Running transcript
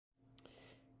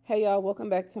Hey y'all, welcome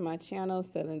back to my channel,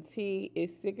 Selling Tea.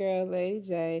 It's your girl, Lady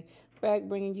J, back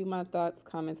bringing you my thoughts,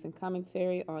 comments, and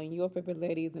commentary on your favorite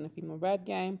ladies in the female rap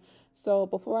game. So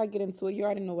before I get into it, you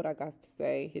already know what I got to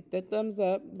say. Hit that thumbs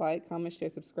up, like, comment, share,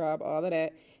 subscribe, all of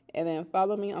that. And then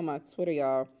follow me on my Twitter,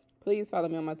 y'all. Please follow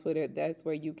me on my Twitter. That's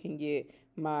where you can get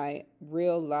my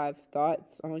real live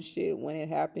thoughts on shit when it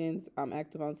happens. I'm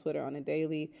active on Twitter on a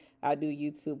daily. I do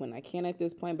YouTube when I can at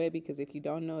this point, baby, because if you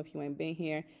don't know, if you ain't been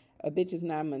here, a bitch is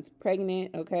 9 months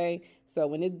pregnant, okay? So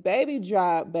when this baby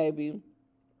drop, baby,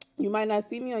 you might not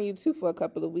see me on YouTube for a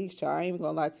couple of weeks, child. I ain't even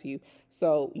gonna lie to you.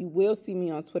 So you will see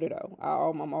me on Twitter, though.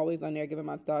 I'm always on there giving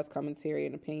my thoughts, commentary,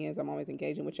 and opinions. I'm always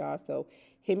engaging with y'all. So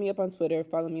hit me up on Twitter,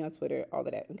 follow me on Twitter, all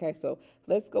of that, okay? So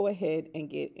let's go ahead and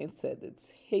get into the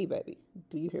tea, baby.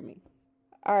 Do you hear me?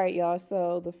 All right, y'all.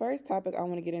 So the first topic I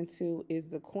want to get into is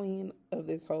the queen of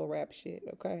this whole rap shit,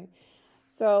 okay?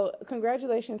 So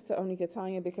congratulations to Onika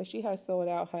Tanya because she has sold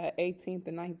out her 18th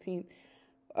and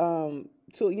 19th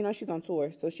tour. You know, she's on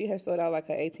tour. So she has sold out like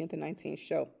her 18th and 19th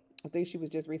show. I think she was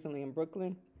just recently in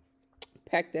Brooklyn.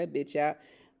 Packed that bitch out.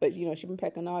 But, you know, she's been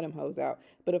packing all them hoes out.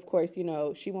 But, of course, you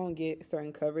know, she won't get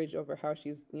certain coverage over how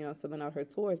she's, you know, selling out her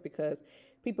tours because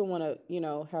people want to, you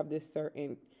know, have this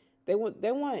certain, they want,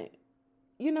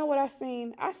 you know what I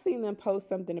seen? I seen them post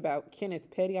something about Kenneth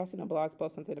Petty. I seen a blog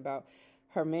post something about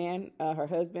her man, her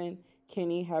husband,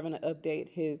 Kenny, having to update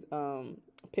his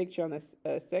picture on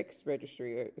the sex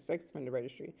registry or sex offender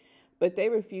registry. But they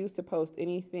refuse to post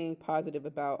anything positive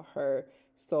about her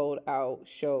sold out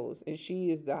shows. And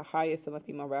she is the highest selling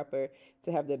female rapper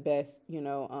to have the best, you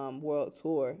know, world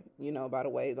tour, you know, by the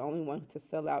way, the only one to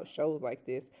sell out shows like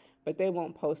this. But they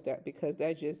won't post that because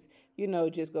that just, you know,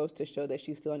 just goes to show that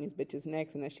she's still on these bitches'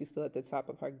 necks and that she's still at the top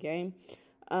of her game.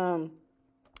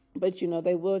 But, you know,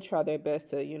 they will try their best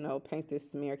to, you know, paint this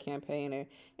smear campaign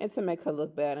and to make her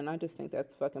look bad. And I just think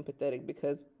that's fucking pathetic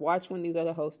because watch when these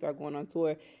other hosts start going on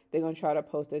tour, they're going to try to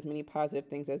post as many positive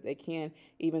things as they can,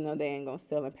 even though they ain't going to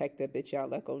sell and pack that bitch out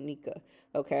like Onika.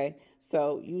 Okay?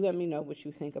 So you let me know what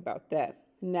you think about that.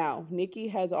 Now, Nicki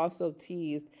has also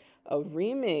teased a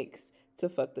remix to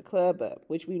Fuck the Club Up,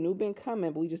 which we knew been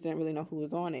coming, but we just didn't really know who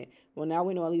was on it. Well, now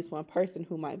we know at least one person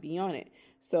who might be on it.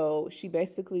 So she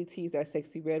basically teased that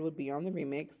Sexyy Red would be on the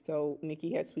remix. So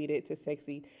Nicki had tweeted to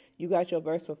Sexyy, "You got your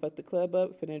verse for Fuck the Club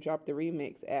Up, finna drop the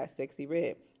remix at Sexyy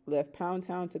Red. Left Pound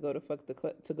Town to go Fuck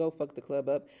the Club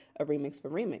Up, a remix for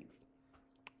remix."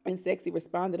 And Sexyy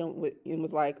responded and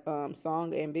was like,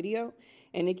 song and video.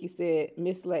 And Nicki said,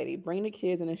 "Miss Lady, bring the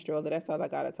kids in a stroller. That's all I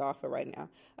got to offer right now.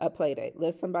 A play date.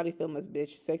 Let somebody film us,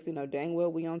 bitch. Sexyy know dang well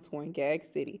we on tour in Gag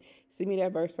City. Send me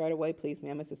that verse right away, please,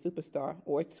 ma'am. It's a superstar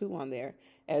or two on there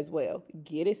as well.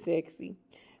 Get it, Sexyy."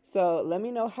 So let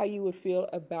me know how you would feel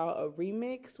about a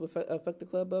remix with Fuck the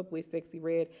Club Up with Sexyy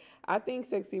Red. I think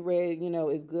Sexyy Red, you know,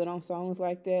 is good on songs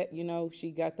like that. You know,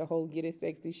 she got the whole Get It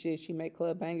Sexy shit. She make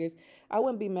club bangers. I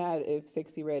wouldn't be mad if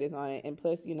Sexyy Red is on it. And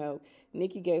plus, you know,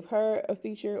 Nicki gave her a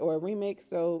feature or a remix.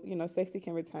 So, you know, Sexyy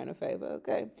can return a favor,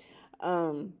 okay?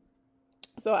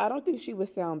 So I don't think she would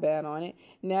sound bad on it.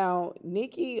 Now,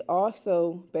 Nicki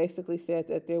also basically said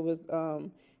that there was,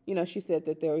 you know, she said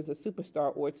that there was a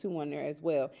superstar or two on there as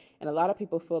well. And a lot of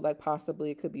people feel like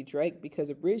possibly it could be Drake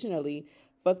because originally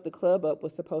Fuck the Club Up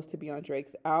was supposed to be on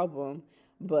Drake's album,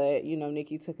 but, you know,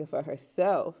 Nicki took it for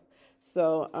herself.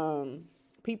 So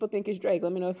people think it's Drake.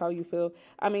 Let me know how you feel.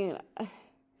 I mean,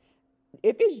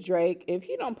 if it's Drake, if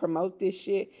he don't promote this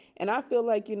shit, and I feel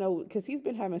like, you know, because he's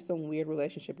been having some weird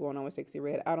relationship going on with Sexyy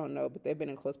Red. I don't know, but they've been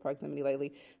in close proximity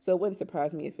lately. So it wouldn't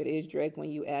surprise me if it is Drake when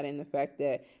you add in the fact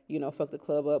that, you know, Fuck the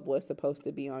Club Up was supposed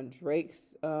to be on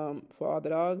Drake's For All the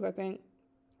Dogs, I think.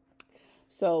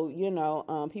 So, you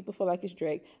know, people feel like it's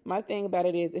Drake. My thing about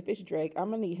it is, if it's Drake, I'm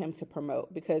going to need him to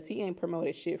promote because he ain't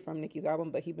promoted shit from Nicki's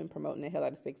album, but he been promoting the hell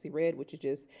out of Sexyy Red, which is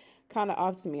just kind of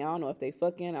off to me. I don't know if they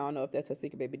fucking. I don't know if that's her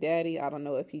secret baby daddy. I don't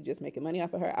know if he just making money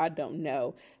off of her. I don't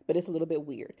know, but it's a little bit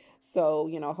weird. So,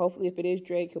 you know, hopefully if it is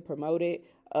Drake, he'll promote it.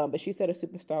 But she said a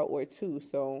superstar or two.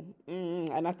 So,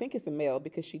 and I think it's a male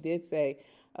because she did say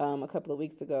a couple of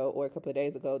weeks ago or a couple of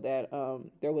days ago that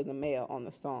there was a male on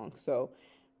the song. So,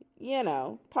 you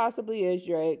know, possibly is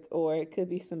Drake, or it could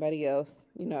be somebody else.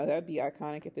 You know, that'd be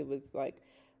iconic if it was like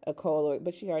a Cole,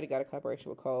 but she already got a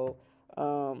collaboration with Cole.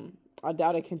 I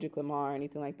doubt it Kendrick Lamar or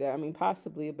anything like that. I mean,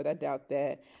 possibly, but I doubt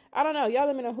that. I don't know. Y'all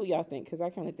let me know who y'all think, because I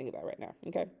can't really think about it right now.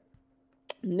 Okay.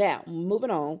 Now,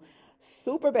 moving on.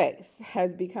 Super Bass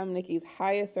has become Nicki's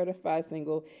highest certified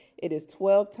single. It is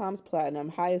 12 times platinum,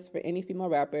 highest for any female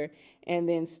rapper. And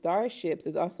then Starships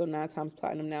is also 9 times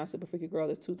platinum now. Super Freaky Girl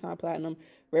is 2-time platinum.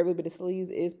 Every Bit of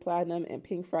Sleaze is platinum. And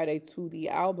Pink Friday 2, the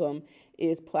album,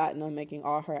 is platinum, making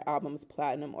all her albums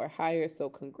platinum or higher. So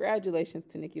congratulations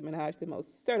to Nicki Minaj, the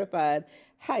most certified,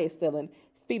 highest selling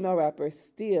female rapper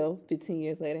still 15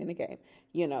 years later in the game.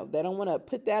 You know, they don't want to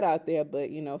put that out there, but,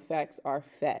 you know, facts are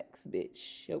facts,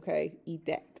 bitch. Okay? Eat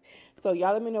that. So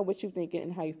y'all let me know what you're thinking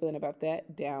and how you're feeling about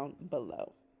that down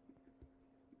below.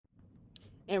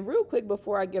 And real quick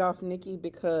before I get off Nicki,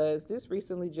 because this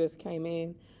recently just came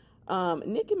in,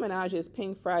 Nicki Minaj's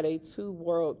Pink Friday 2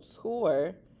 World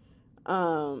Tour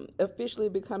officially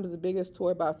becomes the biggest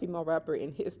tour by a female rapper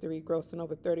in history, grossing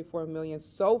over $34 million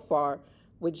so far,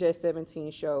 with just 17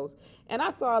 shows. And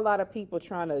I saw a lot of people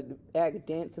trying to act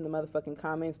dense in the motherfucking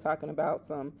comments talking about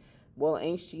some, well,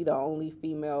 ain't she the only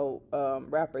female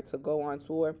rapper to go on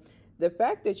tour? The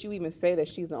fact that you even say that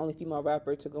she's the only female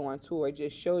rapper to go on tour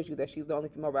just shows you that she's the only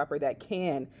female rapper that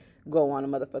can go on a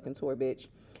motherfucking tour, bitch.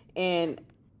 And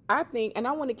I think, and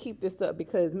I want to keep this up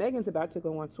because Megan's about to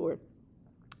go on tour.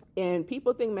 And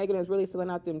people think Megan is really selling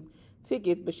out them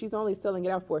tickets, but she's only selling it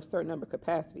out for a certain number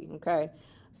capacity, okay?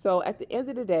 So at the end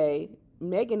of the day,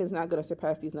 Megan is not going to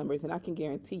surpass these numbers, and I can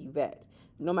guarantee you that.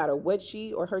 No matter what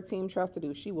she or her team tries to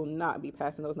do, she will not be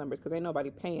passing those numbers because ain't nobody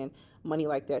paying money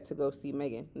like that to go see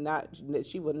Megan.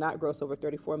 She will not gross over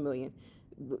 $34 million.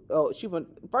 Oh, she would.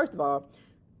 First of all,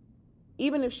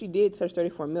 even if she did touch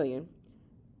 $34 million,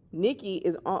 Nicki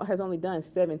has only done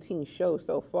 17 shows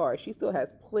so far. She still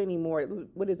has plenty more.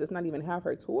 What is this? Not even half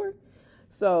her tour.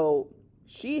 So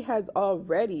she has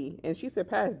already, and she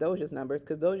surpassed Doja's numbers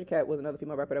because Doja Cat was another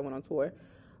female rapper that went on tour.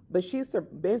 But she's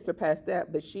been surpassed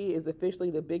that, but she is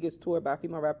officially the biggest tour by a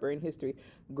female rapper in history,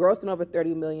 grossing over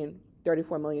 $34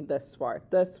 million thus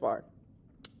far.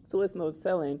 So it's no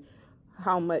telling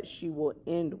how much she will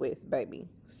end with, baby.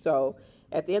 So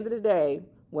at the end of the day,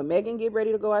 when Megan get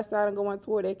ready to go outside and go on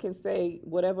tour, they can say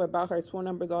whatever about her tour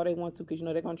numbers all they want to, because, you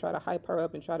know, they're going to try to hype her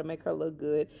up and try to make her look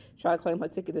good, try to claim her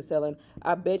tickets are selling.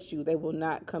 I bet you they will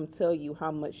not come tell you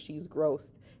how much she's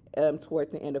grossed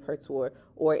toward the end of her tour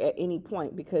or at any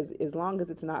point, because as long as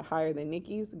it's not higher than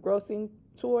Nicki's grossing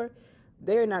tour,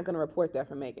 they're not going to report that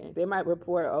for Megan. They might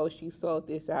report, oh, she sold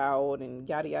this out and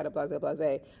yada, yada, blase,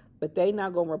 blase, but they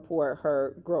not going to report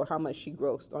her how much she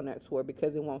grossed on that tour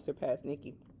because it won't surpass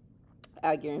Nicki.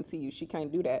 I guarantee you she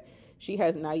can't do that. She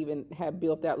has not even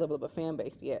built that level of a fan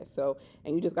base yet. So,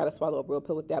 and you just got to swallow a real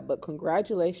pill with that. But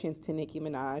congratulations to Nicki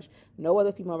Minaj. No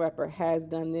other female rapper has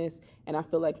done this, and I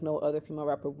feel like no other female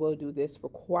rapper will do this for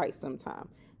quite some time.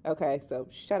 Okay, so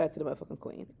shout out to the motherfucking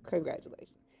queen.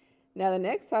 Congratulations. Now, the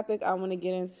next topic I want to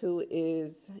get into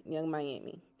is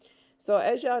YungMiami. So,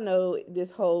 as y'all know,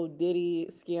 this whole Diddy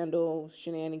scandal,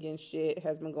 shenanigan shit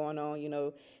has been going on. You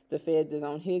know, the feds is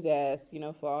on his ass, you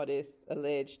know, for all this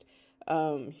alleged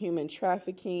human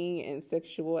trafficking and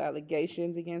sexual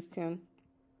allegations against him,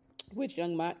 which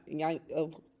YungMiami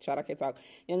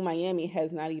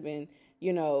has not even,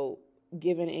 you know,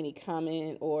 given any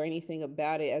comment or anything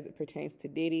about it as it pertains to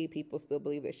Diddy. People still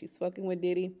believe that she's fucking with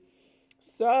Diddy.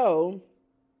 So,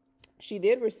 she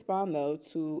did respond, though,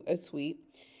 to a tweet.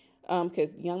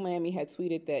 Because YungMiami had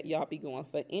tweeted that y'all be going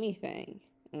for anything,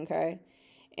 okay?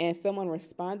 And someone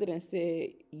responded and said,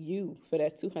 you, for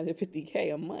that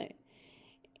 $250K a month.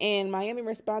 And Miami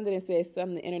responded and said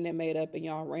something the internet made up and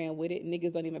y'all ran with it.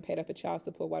 Niggas don't even pay that for child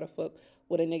support. Why the fuck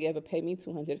would a nigga ever pay me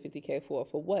 $250K for?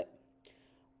 For what?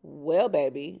 Well,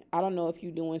 baby, I don't know if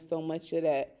you doing so much of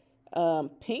that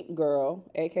pink girl,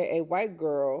 a.k.a. white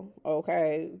girl,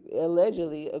 okay,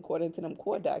 allegedly, according to them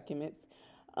court documents.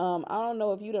 I don't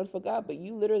know if you done forgot, but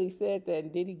you literally said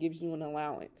that Diddy gives you an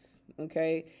allowance,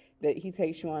 okay? That he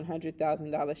takes you on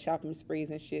 $100,000 shopping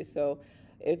sprees and shit. So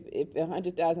if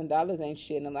 $100,000 ain't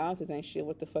shit and allowances ain't shit,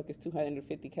 what the fuck is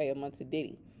 $250K a month to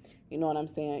Diddy? You know what I'm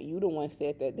saying? You the one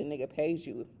said that the nigga pays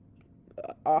you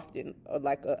often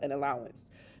like an allowance.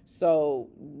 So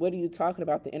what are you talking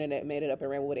about? The internet made it up and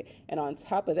ran with it. And on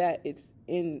top of that, it's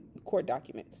in court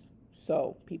documents.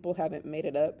 So people haven't made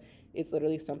it up. It's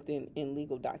literally something in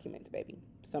legal documents, baby.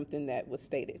 Something that was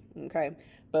stated, okay?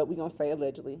 But we're going to say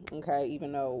allegedly, okay?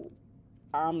 Even though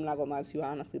I'm not going to lie to you, I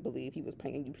honestly believe he was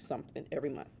paying you something every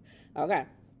month, okay?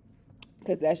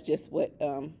 Because that's just what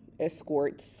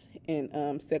escorts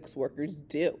and sex workers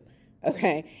do,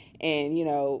 okay? And, you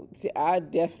know, I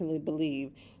definitely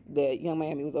believe that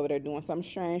YungMiami was over there doing something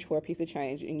strange for a piece of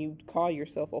change, and you call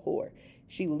yourself a whore.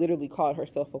 She literally called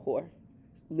herself a whore.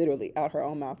 Literally, out her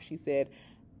own mouth, she said,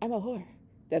 I'm a whore.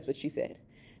 That's what she said.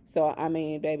 So I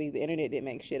mean, baby, the internet didn't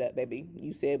make shit up, baby.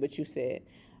 You said what you said.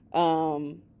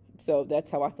 So that's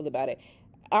how I feel about it,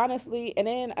 honestly. And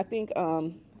then I think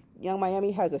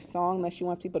YungMiami has a song that she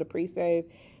wants people to pre-save.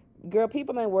 Girl,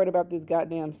 people ain't worried about this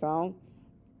goddamn song.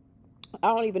 I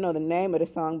don't even know the name of the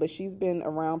song, but she's been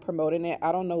around promoting it.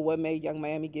 I don't know what made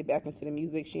YungMiami get back into the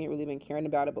music. She ain't really been caring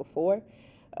about it before.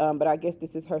 But I guess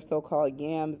this is her so-called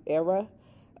Yams era.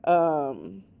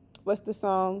 What's the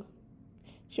song?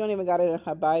 She don't even got it in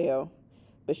her bio.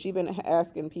 But she been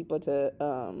asking people to,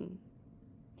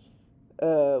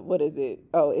 what is it?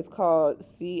 Oh, it's called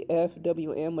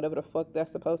CFWM, whatever the fuck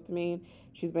that's supposed to mean.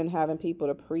 She's been having people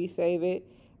to pre-save it.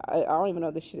 I don't even know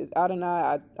if this shit is out or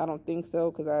not. I don't think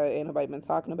so, because ain't nobody been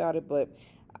talking about it, but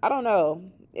I don't know.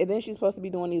 And then she's supposed to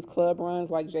be doing these club runs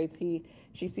like JT.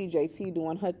 She see JT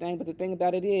doing her thing, but the thing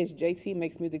about it is JT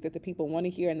makes music that the people want to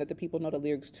hear and that the people know the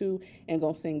lyrics to and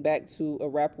gonna sing back to a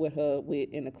rap with her with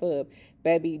in the club.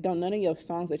 Baby, don't none of your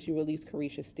songs that you release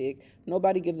Carisha stick.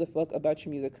 Nobody gives a fuck about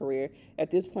your music career.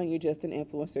 At this point, you're just an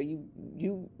influencer.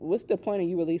 You what's the point of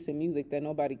you releasing music that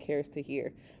nobody cares to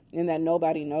hear and that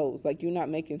nobody knows? Like, you're not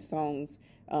making songs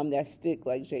that stick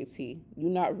like JT. You're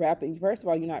not rapping. First of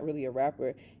all, you're not really a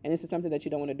rapper, and this is something that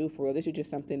you don't want to do for real. This is just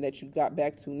something that you got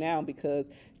back to now because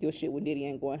your shit with Diddy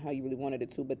ain't going how you really wanted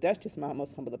it to. But that's just my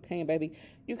most humble opinion, baby.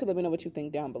 You can let me know what you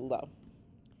think down below.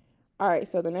 All right,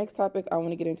 so the next topic I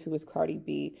want to get into is Cardi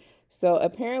B. So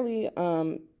apparently,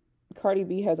 Cardi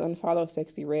B has unfollowed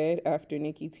Sexyy Red after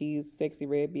Nicki teased Sexyy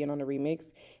Red being on the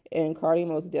remix. And Cardi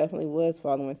most definitely was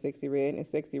following Sexyy Red. And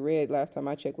Sexyy Red, last time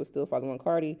I checked, was still following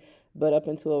Cardi. But up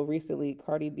until recently,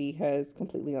 Cardi B has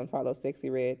completely unfollowed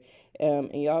Sexyy Red.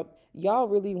 And y'all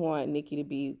really want Nicki to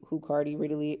be who Cardi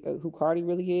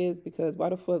really is? Because why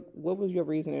the fuck, what was your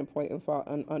reason and point in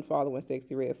unfollowing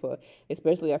Sexyy Red for?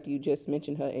 Especially after you just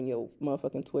mentioned her in your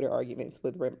motherfucking Twitter arguments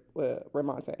with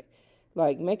Remonte.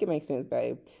 Like, make it make sense,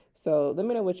 babe. So let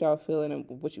me know what y'all feeling and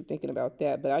what you thinking about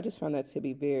that. But I just found that to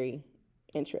be very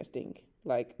interesting,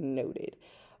 like, noted.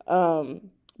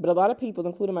 But a lot of people,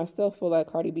 including myself, feel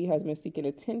like Cardi B has been seeking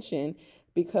attention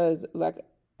because, like,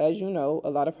 as you know, a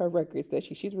lot of her records that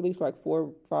she's released like 4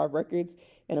 or 5 records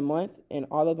in a month, and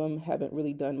all of them haven't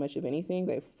really done much of anything.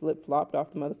 They flip-flopped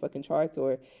off the motherfucking charts,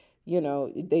 or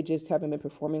they just haven't been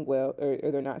performing well, or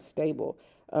they're not stable.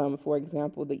 For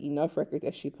example, the Enough record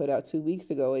that she put out 2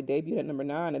 weeks ago, it debuted at number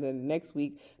 9, and then the next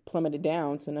week plummeted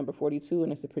down to number 42,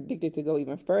 and it's predicted to go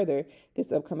even further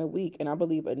this upcoming week. And I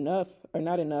believe Enough, or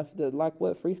Not Enough, the Like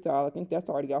What freestyle, I think that's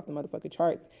already off the motherfucking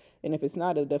charts. And if it's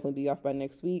not, it'll definitely be off by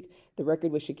next week. The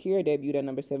record with Shakira debuted at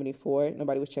number 74.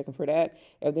 Nobody was checking for that.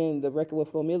 And then the record with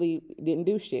Flo Milli didn't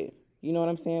do shit. You know what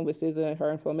I'm saying? With SZA, her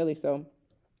and Flo Milli. So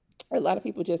a lot of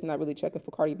people just not really checking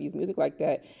for Cardi B's music like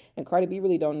that. And Cardi B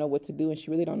really don't know what to do, and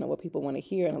she really don't know what people want to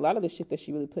hear. And a lot of the shit that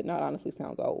she really putting out honestly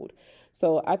sounds old.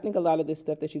 So I think a lot of this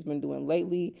stuff that she's been doing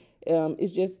lately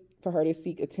is just for her to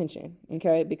seek attention,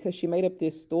 okay? Because she made up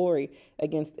this story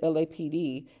against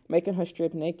LAPD, making her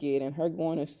strip naked and her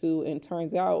going to sue, and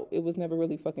turns out it was never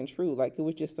really fucking true. Like, it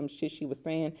was just some shit she was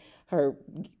saying. Her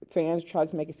fans tried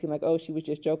to make it seem like, oh, she was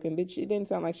just joking. Bitch, it didn't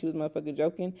sound like she was motherfucking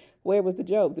joking. Where was the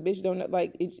joke? The bitch don't know,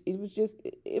 like, it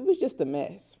was just a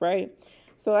mess, right?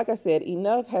 So like I said,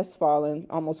 Enough has fallen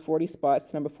almost 40 spots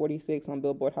to number 46 on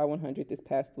Billboard Hot 100 this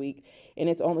past week, and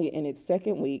it's only in its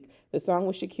second week. The song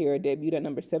with Shakira debuted at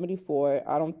number 74.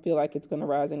 I don't feel like it's going to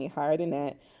rise any higher than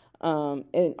that.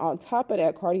 And on top of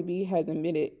that, Cardi B has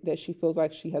admitted that she feels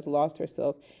like she has lost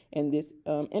herself in this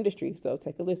industry. So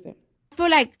take a listen. I feel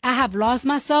like I have lost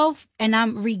myself and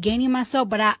I'm regaining myself,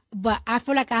 but I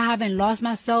feel like I haven't lost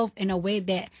myself in a way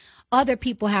that other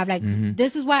people have. Like,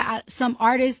 this is why some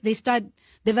artists, they start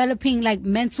developing like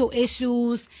mental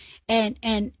issues and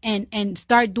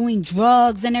start doing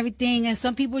drugs and everything. And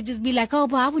some people just be like, oh,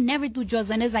 but I would never do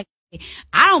drugs. And it's like,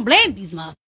 I don't blame these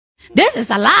motherfuckers. This is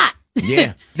a lot.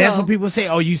 Yeah, that's what people say.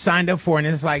 Oh, you signed up for it,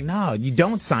 and it's like, no, you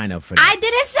don't sign up for that. I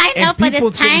didn't sign up for this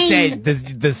people pain. think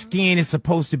that the skin is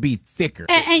supposed to be thicker.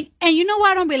 And you know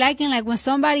what I don't be liking? Like, when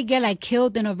somebody get like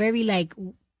killed in a very like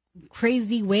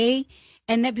crazy way,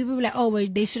 and then people be like, oh, well,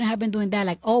 they shouldn't have been doing that.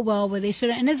 Like, oh, well, they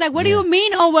shouldn't. And it's like, what do you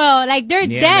mean, oh, well? Like, they're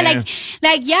dead. Man.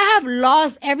 Like, y'all have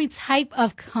lost every type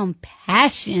of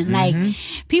compassion. Like,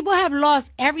 people have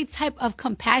lost every type of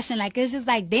compassion. Like, it's just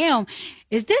like, damn,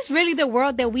 is this really the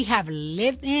world that we have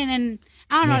lived in? And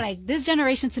I don't know, like, this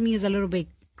generation to me is a little bit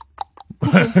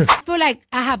I feel like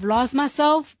I have lost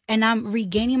myself and I'm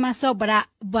regaining myself, but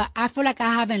I feel like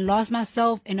I haven't lost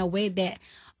myself in a way that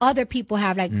other people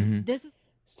have. Like, this is.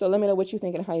 So let me know what you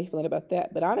think and how you feeling about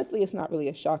that. But honestly, it's not really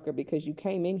a shocker because you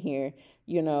came in here,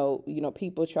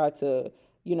 people try to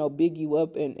big you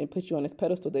up and put you on this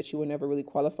pedestal that you were never really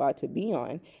qualified to be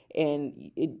on.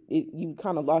 And you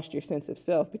kind of lost your sense of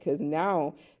self, because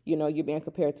now, you're being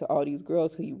compared to all these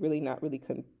girls who you really not really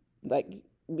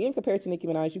being compared to Nicki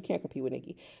Minaj. You can't compete with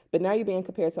Nicki, but now you're being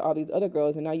compared to all these other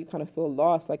girls, and now you kind of feel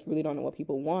lost, like you really don't know what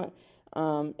people want.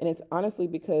 And it's honestly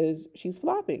because she's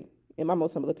flopping, in my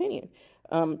most humble opinion.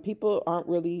 People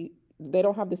they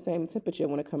don't have the same temperature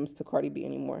when it comes to Cardi B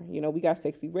anymore. We got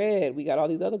Sexyy Red, we got all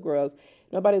these other girls.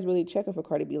 Nobody's really checking for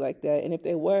Cardi B like that. And if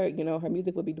they were, her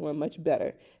music would be doing much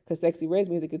better, because Sexyy Red's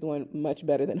music is doing much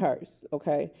better than hers,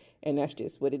 okay? And that's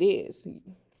just what it is.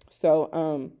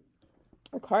 So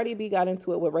Cardi B got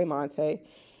into it with Raymonte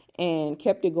and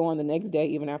kept it going the next day,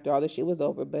 even after all this shit was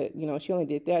over. But, she only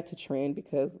did that to trend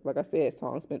because, like I said,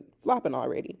 songs been flopping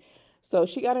already. So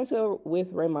she got into it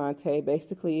with Raymonte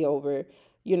basically over,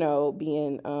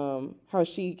 being how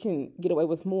she can get away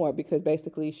with more, because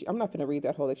basically I'm not going to read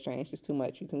that whole exchange. It's too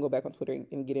much. You can go back on Twitter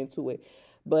and get into it.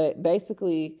 But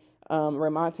basically,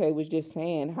 Raymonte was just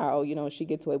saying how, she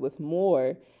gets away with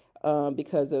more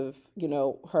because of,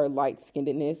 her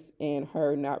light-skinnedness and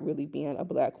her not really being a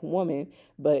black woman.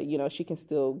 But, she can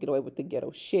still get away with the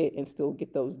ghetto shit and still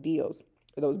get those deals,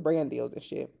 those brand deals and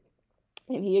shit.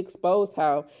 And he exposed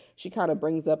how she kind of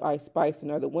brings up Ice Spice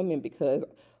and other women, because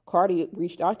Cardi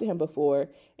reached out to him before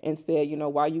and said,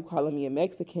 why you calling me a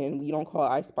Mexican? You don't call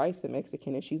Ice Spice a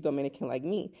Mexican, and she's Dominican like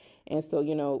me. And so,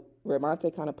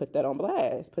 Raymonte kind of put that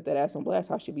ass on blast,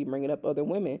 how she be bringing up other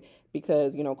women,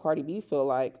 because, Cardi B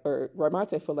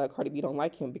Raymonte feel like Cardi B don't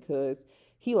like him because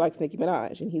he likes Nicki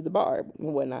Minaj and he's a barb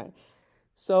and whatnot.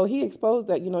 So he exposed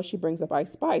that, she brings up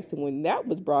Ice Spice. And when that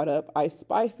was brought up, Ice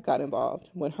Spice got involved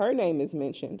when her name is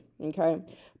mentioned, okay?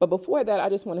 But before that, I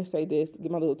just want to say this,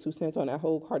 give my little 2 cents on that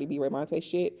whole Cardi B Raymonte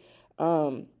shit.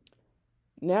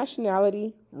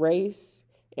 Nationality, race,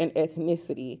 and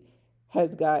ethnicity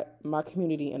has got my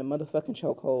community in a motherfucking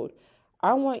chokehold.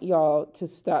 I want y'all to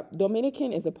stop.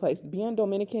 Dominican is a place. Being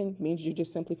Dominican means you're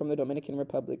just simply from the Dominican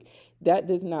Republic. That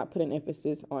does not put an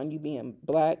emphasis on you being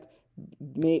black,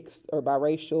 mixed, or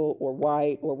biracial, or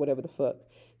white, or whatever the fuck.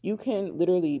 You can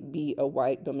literally be a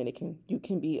white Dominican. You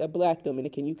can be a black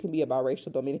Dominican. You can be a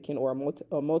biracial Dominican or a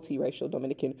multiracial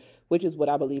Dominican, which is what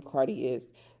I believe Cardi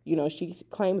is. She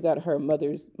claims that her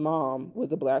mother's mom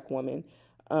was a black woman,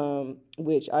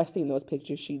 which I've seen those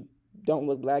pictures. She don't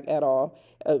look black at all.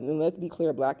 And let's be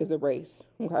clear, black is a race,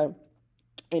 okay?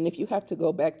 And if you have to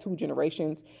go back 2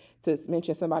 generations to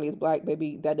mention somebody is black,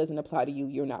 baby, that doesn't apply to you.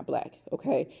 You're not black,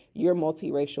 okay? You're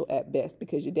multiracial at best,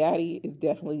 because your daddy is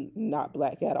definitely not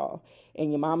black at all. And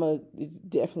your mama is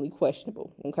definitely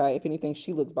questionable, okay? If anything,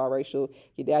 she looks biracial.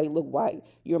 Your daddy look white.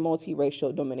 You're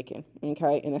multiracial Dominican,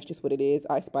 okay? And that's just what it is.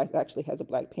 Ice Spice actually has a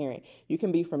black parent. You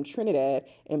can be from Trinidad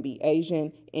and be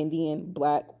Asian, Indian,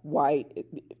 black, white.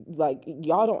 Like,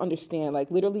 y'all don't understand. Like,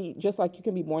 literally, just like you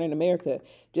can be born in America.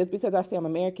 Just because I say I'm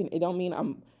American, it don't mean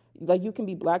I'm... Like, you can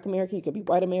be black American, you can be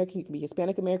white American, you can be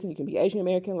Hispanic American, you can be Asian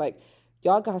American. Like,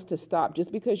 y'all got to stop.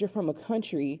 Just because you're from a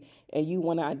country and you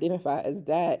want to identify as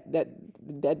that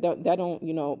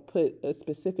don't, put a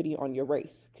specificity on your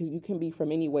race, because you can be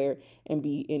from anywhere and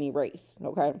be any race,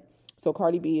 okay? So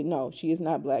Cardi B, no, she is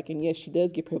not black. And yes, she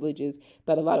does get privileges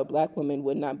that a lot of black women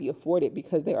would not be afforded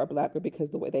because they are black or because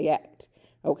of the way they act,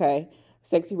 okay?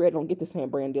 Sexyy Red don't get the same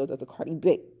brand deals as a Cardi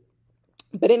B.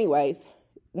 But anyways,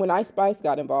 when Ice Spice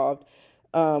got involved,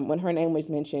 when her name was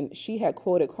mentioned, she had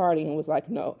quoted Cardi and was like,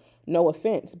 no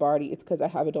offense, Barty, it's because I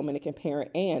have a Dominican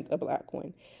parent and a black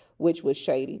one, which was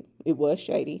shady. It was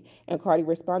shady. And Cardi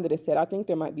responded and said, I think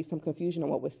there might be some confusion on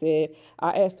what was said.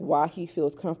 I asked why he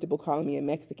feels comfortable calling me a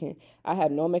Mexican. I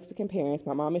have no Mexican parents.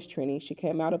 My mom is Trini. She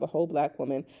came out of a whole black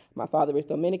woman. My father is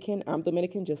Dominican. I'm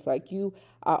Dominican just like you.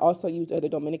 I also used other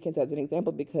Dominicans as an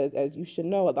example because, as you should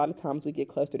know, a lot of times we get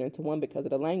clustered into one because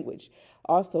of the language.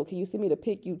 Also, can you send me the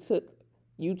pic you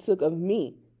took of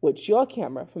me with your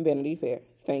camera from Vanity Fair?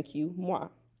 Thank you, moi.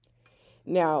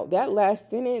 Now, that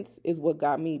last sentence is what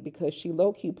got me, because she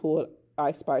low-key pulled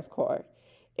Ice Spice card.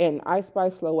 And Ice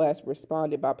Spice slow ass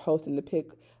responded by posting the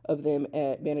pic of them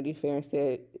at Vanity Fair and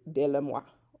said, de la moi,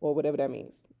 or whatever that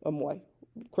means, or moi.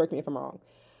 Correct me if I'm wrong.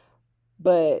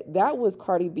 But that was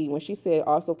Cardi B when she said,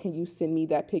 also, can you send me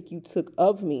that pic you took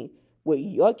of me with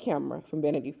your camera from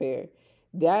Vanity Fair?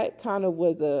 That kind of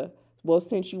was a Well,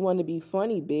 since you want to be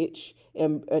funny, bitch,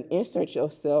 and insert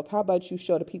yourself, how about you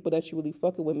show the people that you really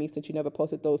fucking with me since you never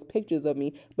posted those pictures of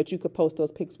me, but you could post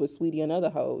those pics with Sweetie and other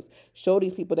hoes. Show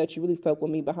these people that you really fuck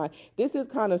with me behind. This is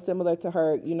kind of similar to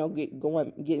her,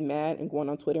 getting mad and going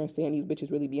on Twitter and saying these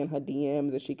bitches really be in her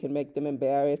DMs and she can make them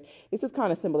embarrassed. This is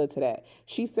kind of similar to that.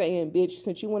 She's saying, bitch,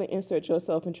 since you want to insert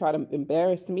yourself and try to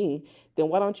embarrass me, then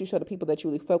why don't you show the people that you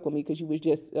really fuck with me because you was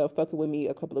just fucking with me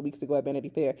a couple of weeks ago at Vanity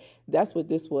Fair. That's what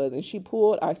this was. And she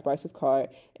pulled Ice Spice's card,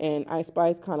 and Ice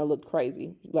Spice kind of looked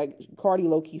crazy. Like, Cardi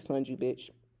low-key sunned you, bitch.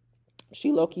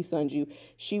 She low-key sunned you.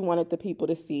 She wanted the people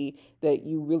to see that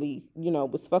you really,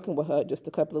 was fucking with her just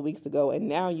a couple of weeks ago. And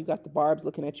now you got the Barbs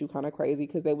looking at you kind of crazy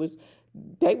because they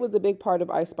was a big part of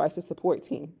Ice Spice's support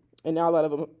team. And now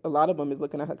a lot of them is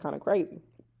looking at her kind of crazy.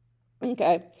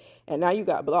 Okay. And now you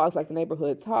got blogs like the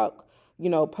Neighborhood Talk,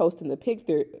 posting a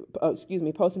picture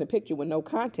with no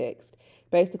context,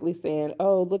 basically saying,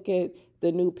 oh, look at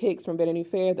the new pics from Vanity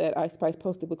Fair that Ice Spice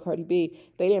posted with Cardi B.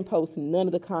 They didn't post none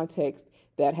of the context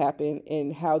that happened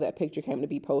and how that picture came to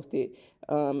be posted,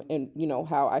 and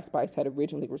how Ice Spice had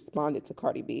originally responded to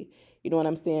Cardi B. You know what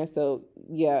I'm saying? So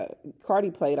yeah, Cardi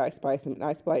played Ice Spice, and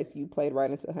Ice Spice, you played right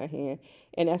into her hand,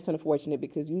 and that's unfortunate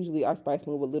because usually Ice Spice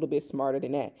move a little bit smarter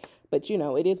than that. But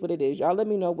it is what it is. Y'all let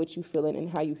me know what you feeling and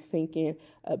how you thinking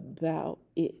about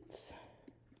it.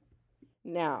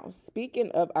 Now, speaking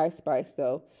of Ice Spice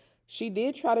though, she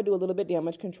did try to do a little bit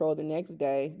damage control the next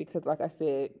day because, like I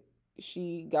said,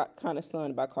 she got kind of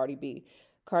sunned by Cardi B.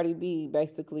 Cardi B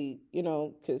basically,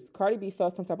 because Cardi B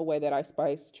felt some type of way that Ice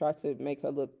Spice tried to make her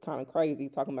look kind of crazy,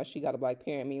 talking about she got a black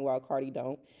parent, meanwhile Cardi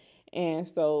don't. And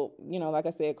so, like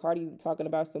I said, Cardi talking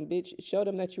about some bitch, show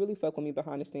them that you really fuck with me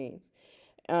behind the scenes.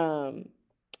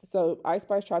 So Ice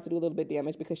Spice tried to do a little bit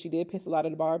damage because she did piss a lot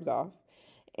of the Barbs off.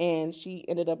 And she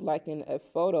ended up liking a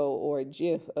photo or a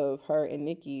gif of her and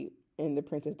Nicki in the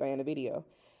Princess Diana video.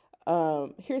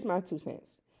 Here's my 2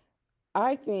 cents.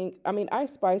 Ice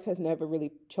Spice has never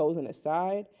really chosen a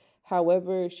side.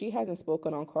 However, she hasn't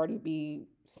spoken on Cardi B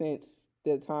since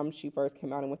the time she first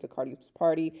came out and went to Cardi's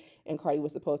party, and Cardi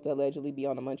was supposed to allegedly be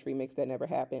on a Munch remix that never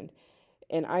happened.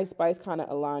 And Ice Spice kind of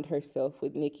aligned herself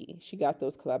with Nicki. She got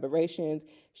those collaborations.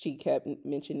 She kept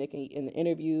mentioning Nicki in the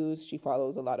interviews. She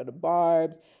follows a lot of the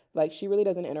Barbs. Like, she really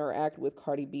doesn't interact with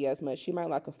Cardi B as much. She might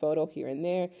like a photo here and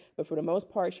there, but for the most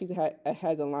part, she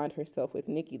has aligned herself with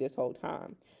Nicki this whole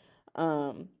time.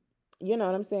 You know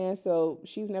what I'm saying? So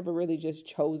she's never really just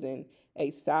chosen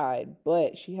a side,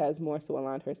 but she has more so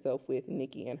aligned herself with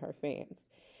Nicki and her fans.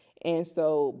 And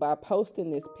so by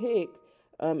posting this pic,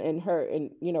 and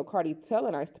Cardi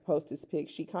telling Ice to post this pic,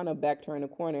 she kind of backed her in a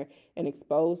corner and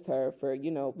exposed her for,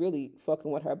 really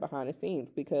fucking with her behind the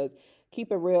scenes. Because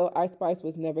keep it real, Ice Spice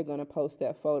was never going to post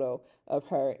that photo of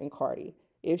her and Cardi.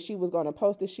 If she was going to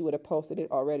post it, she would have posted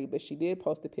it already, but she did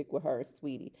post a pic with her and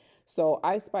Sweetie. So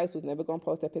Ice Spice was never going to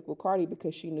post that pic with Cardi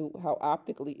because she knew how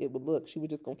optically it would look. She was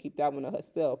just going to keep that one to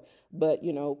herself. But,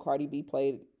 Cardi B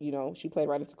played, she played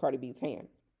right into Cardi B's hand.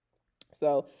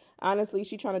 So honestly,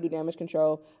 she trying to do damage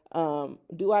control.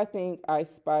 Do I think Ice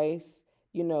Spice,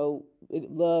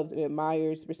 loves and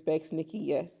admires, respects Nicki?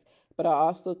 Yes. But I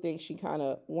also think she kind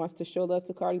of wants to show love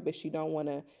to Cardi, but she don't want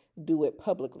to do it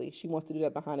publicly. She wants to do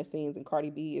that behind the scenes, and Cardi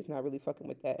B is not really fucking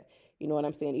with that. You know what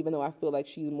I'm saying? Even though I feel like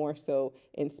she's more so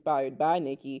inspired by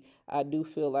Nicki, I do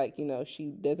feel like,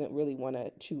 she doesn't really want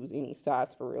to choose any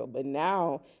sides for real. But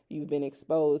now you've been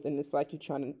exposed, and it's like you're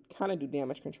trying to kind of do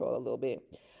damage control a little bit.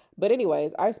 But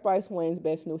anyways, Ice Spice wins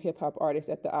Best New Hip Hop Artist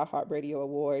at the iHeartRadio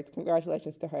Awards.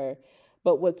 Congratulations to her.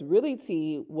 But what's really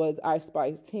tea was Ice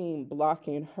Spice team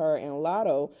blocking her and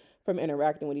Lotto from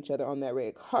interacting with each other on that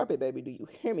red carpet, baby. Do you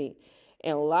hear me?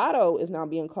 And Lotto is now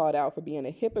being called out for being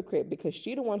a hypocrite because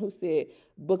she the one who said,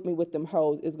 book me with them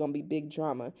hoes is going to be big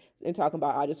drama. And talking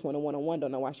about, I just want a one-on-one,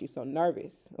 don't know why she's so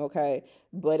nervous, okay?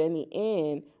 But in the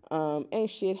end, ain't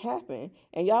shit happen.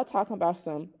 And y'all talking about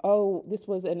this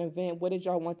was an event. What did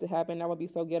y'all want to happen? That would be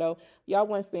so ghetto. Y'all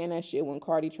weren't saying that shit when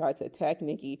Cardi tried to attack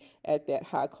Nicki at that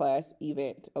high class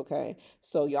event, okay?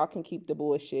 So y'all can keep the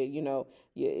bullshit,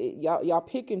 y'all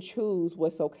pick and choose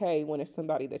what's okay when it's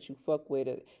somebody that you fuck with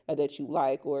or that you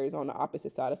like, or is on the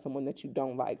opposite side of someone that you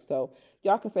don't like. So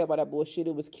y'all can say about that bullshit.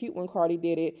 It was cute when Cardi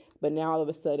did it, but now all of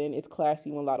a sudden it's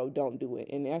classy when Lotto don't do it.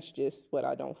 And that's just what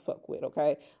I don't fuck with,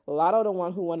 okay? Lotto the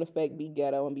one who want to fake be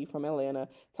ghetto and be from Atlanta,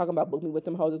 talking about book me with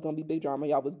them hoes is going to be big drama.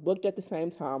 Y'all was booked at the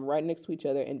same time, right next to each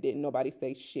other, and didn't nobody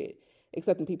say shit,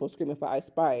 except when people screaming for Ice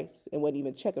Spice and wasn't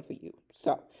even checking for you.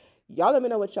 So y'all let me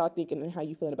know what y'all thinking and how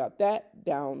you feeling about that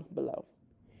down below.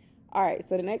 All right,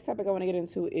 so the next topic I want to get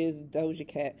into is Doja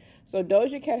Cat. So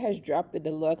Doja Cat has dropped the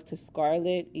deluxe to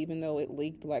Scarlett, even though it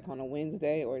leaked like on a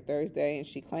Wednesday or Thursday, and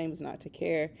she claims not to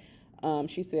care.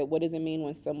 She said, "What does it mean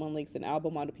when someone leaks an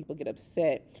album? Why do people get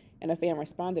upset?" And a fan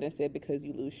responded and said, "Because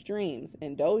you lose streams."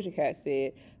 And Doja Cat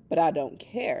said, "But I don't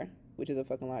care," which is a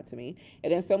fucking lot to me.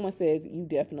 And then someone says, "You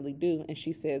definitely do." And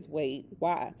she says, "Wait,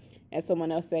 why?" And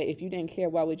someone else said, "If you didn't care,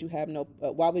 why would you have no?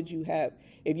 Why would you have?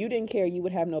 If you didn't care, you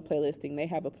would have no playlisting." They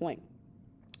have a point.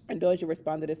 And Doja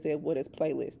responded and said, "What is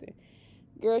playlisting?"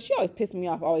 Girl, she always pissed me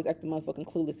off, always acting motherfucking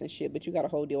clueless and shit, but you got a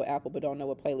whole deal with Apple but don't know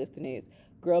what playlisting is.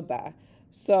 Girl, bye.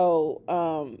 So,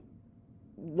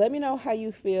 let me know how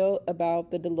you feel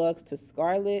about the deluxe to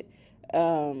Scarlett.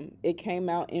 It came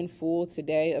out in full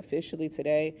today, officially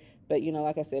today, but you know,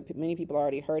 like I said, many people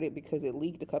already heard it because it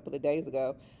leaked a couple of days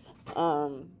ago.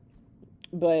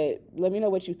 But let me know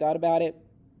what you thought about it.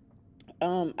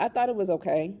 I thought it was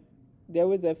okay. There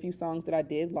was a few songs that I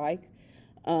did like.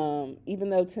 Even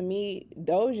though to me,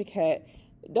 Doja Cat,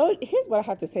 here's what I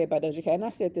have to say about Doja Cat, and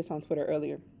I said this on Twitter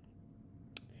earlier.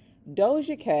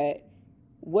 Doja Cat,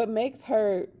 what makes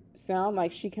her sound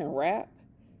like she can rap,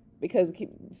 because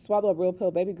Swallow a Real Pill,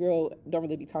 Baby Girl don't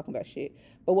really be talking about shit,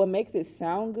 but what makes it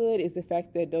sound good is the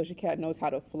fact that Doja Cat knows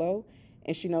how to flow,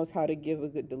 and she knows how to give a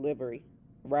good delivery,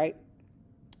 right?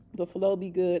 The flow be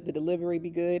good, the delivery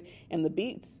be good, and the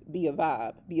beats be a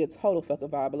vibe, be a total fucking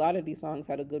vibe. A lot of these songs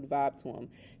had a good vibe to them.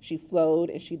 She flowed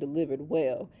and she delivered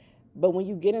well. But when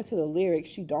you get into the lyrics,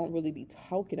 she don't really be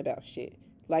talking about shit,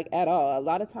 like at all. A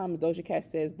lot of times Doja Cat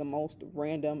says the most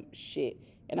random shit.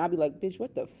 And I'll be like, bitch,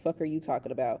 what the fuck are you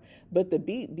talking about? But the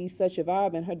beat be such a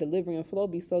vibe and her delivery and flow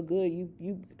be so good,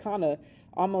 you kind of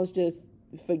almost just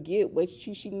forget what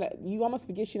you almost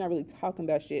forget she's not really talking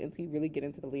about shit until you really get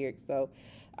into the lyrics. So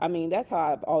I mean, that's how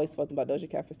I've always felt about Doja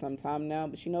Cat for some time now.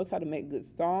 But she knows how to make good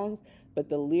songs, but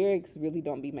the lyrics really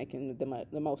don't be making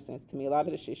the most sense to me. A lot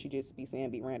of the shit she just be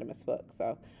saying be random as fuck.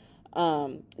 So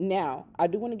now I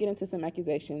do want to get into some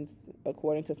accusations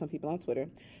according to some people on Twitter.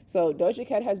 So Doja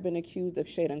Cat has been accused of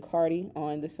shading Cardi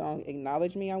on the song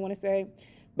Acknowledge Me, I want to say,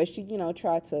 but she,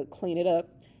 tried to clean it up,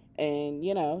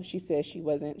 and she said she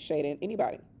wasn't shading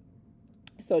anybody.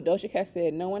 So Doja Cat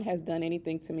said, "No one has done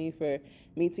anything to me for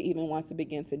me to even want to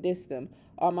begin to diss them.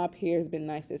 All my peers been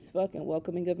nice as fuck and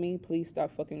welcoming of me. Please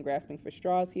stop fucking grasping for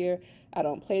straws here. I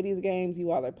don't play these games you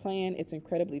all are playing. It's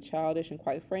incredibly childish and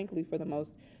quite frankly the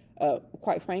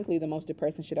most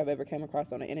depressing shit I've ever came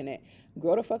across on the internet.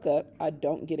 Grow the fuck up. I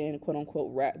don't get in quote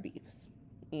unquote rap beefs."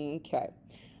 Okay.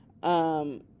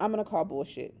 I'm gonna call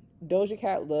bullshit. Doja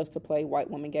Cat loves to play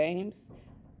white woman games.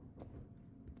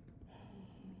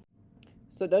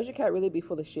 So Doja Cat really be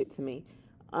full of shit to me.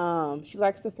 She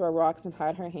likes to throw rocks and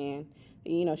hide her hand.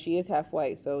 She is half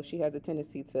white, so she has a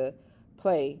tendency to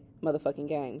play motherfucking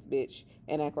games, bitch,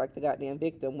 and act like the goddamn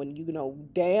victim when you know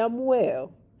damn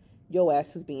well your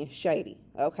ass is being shady,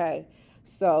 okay?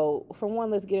 So, for one,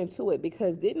 let's get into it,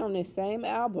 because didn't on this same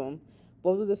album,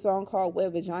 what was the song called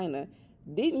Wet Vagina,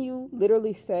 didn't you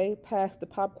literally say, "Pass the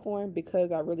popcorn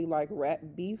because I really like rap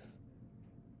beef"?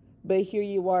 But here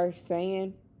you are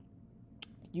saying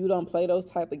you don't play those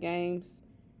type of games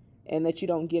and that you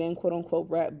don't get in quote unquote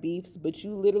rap beefs, but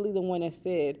you literally the one that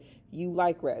said you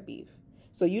like rap beef.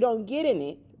 So you don't get in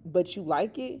it, but you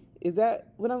like it? Is that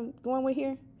what I'm going with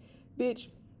here? Bitch,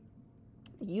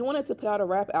 you wanted to put out a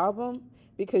rap album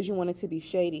because you wanted to be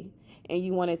shady and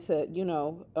you wanted to,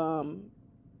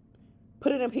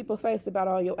 put it in people's face about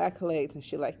all your accolades and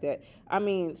shit like that. I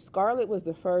mean, Scarlet was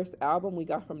the first album we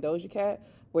got from Doja Cat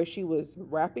where she was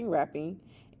rapping,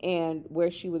 and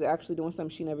where she was actually doing something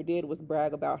she never did was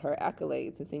brag about her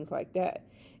accolades and things like that.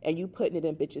 And you putting it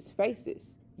in bitches'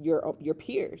 faces, your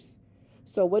peers.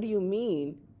 So what do you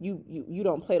mean you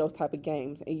don't play those type of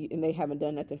games and they haven't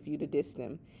done nothing for you to diss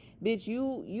them? Bitch,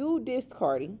 you dissed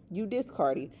Cardi. You dissed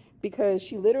Cardi because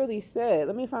she literally said,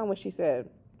 let me find what she said.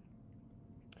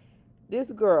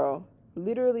 This girl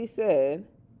literally said,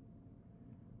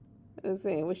 let's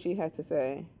see what she had to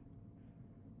say.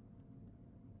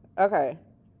 Okay.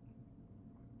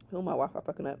 Who my Wi-Fi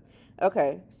fucking up?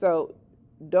 Okay, so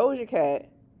Doja Cat,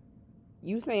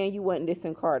 you saying you wasn't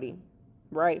dissing Cardi,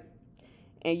 right?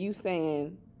 And you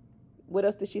saying, what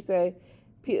else did she say?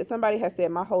 Somebody has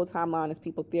said, "My whole timeline is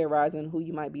people theorizing who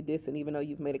you might be dissing, even though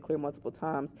you've made it clear multiple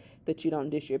times that you don't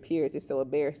diss your peers. It's so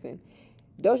embarrassing."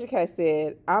 Doja Cat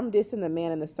said, "I'm dissing the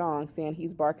man in the song, saying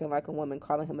he's barking like a woman,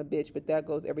 calling him a bitch, but that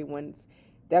goes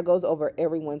over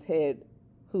everyone's head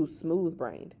who's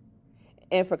smooth-brained."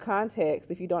 And for context,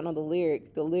 if you don't know the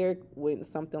lyric went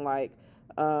something like,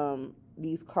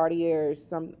 these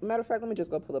Cartiers, matter of fact, let me just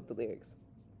go pull up the lyrics.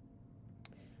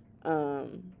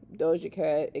 Doja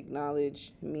Cat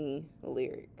acknowledge me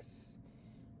lyrics.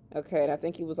 Okay, and I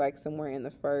think he was like somewhere in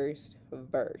the first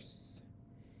verse.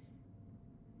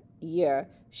 Yeah,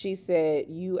 she said,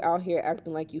 you out here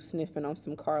acting like you sniffing on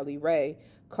some Carly Rae.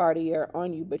 Cartier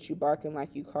on you, but you barking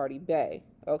like you Cardi Bay.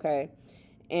 Okay?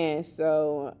 And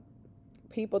so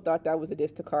people thought that was a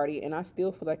diss to Cardi, and I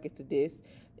still feel like it's a diss,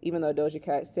 even though Doja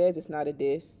Cat says it's not a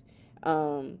diss.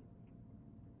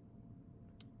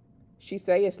 She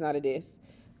say it's not a diss,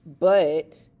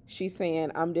 but she's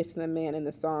saying, I'm dissing the man in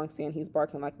the song, saying he's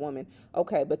barking like woman.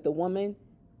 Okay, but the woman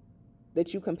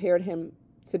that you compared him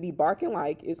to be barking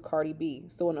like is Cardi B.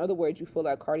 So in other words, you feel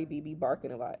like Cardi B be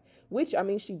barking a lot, which, I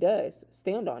mean, she does.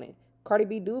 Stand on it. Cardi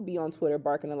B do be on Twitter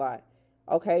barking a lot.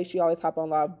 Okay, she always hop on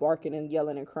live barking and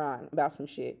yelling and crying about some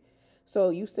shit. So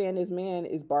you saying this man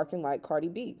is barking like Cardi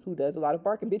B, who does a lot of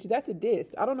barking. Bitch, that's a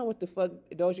diss. I don't know what the fuck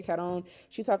Doja Cat on.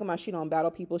 She talking about she don't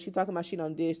battle people. She talking about she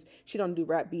don't diss. She don't do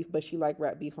rap beef, but she like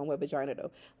rap beef on Wet Vagina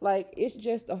though. Like, it's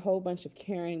just a whole bunch of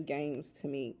Karen games to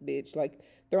me, bitch. Like,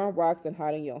 throwing rocks and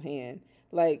hiding your hand.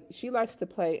 Like, she likes to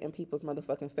play in people's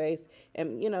motherfucking face.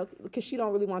 And, you know, because she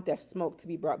don't really want that smoke to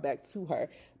be brought back to her.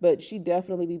 But she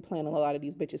definitely be playing a lot of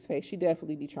these bitches' face. She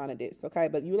definitely be trying to diss, okay?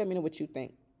 But you let me know what you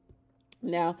think.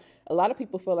 Now, a lot of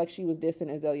people feel like she was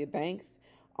dissing Azalea Banks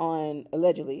on,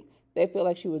 allegedly, they feel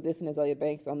like she was dissing Azalea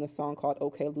Banks on the song called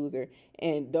Okay Loser.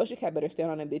 And Doja Cat better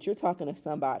stand on it, bitch. You're talking to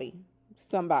somebody.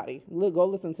 Somebody. Go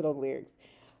listen to those lyrics.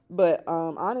 But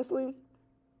honestly,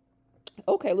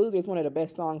 Okay Loser is one of the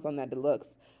best songs on that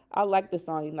deluxe. I like the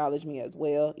song Acknowledge Me as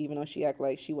well, even though she act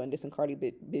like she wasn't dissing Cardi.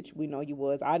 Bitch, we know you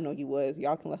was. I know you was.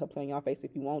 Y'all can let her play in y'all face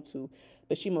if you want to.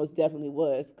 But she most definitely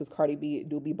was, because Cardi B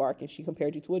do be barking. She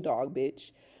compared you to a dog,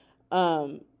 bitch.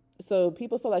 So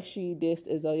people feel like she dissed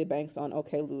Azalea Banks on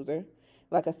Okay Loser.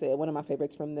 Like I said, one of my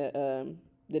favorites from the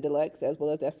deluxe, as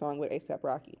well as that song with A$AP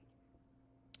Rocky.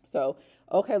 So,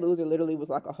 Okay Loser literally was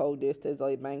like a whole diss to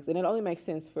Azalea Banks. And it only makes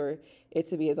sense for it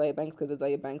to be Azalea Banks because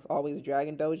Azalea Banks always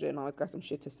dragging Doja and always got some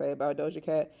shit to say about Doja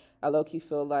Cat. I low-key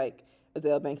feel like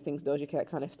Azalea Banks thinks Doja Cat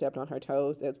kind of stepped on her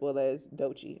toes, as well as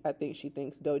Doechii. I think she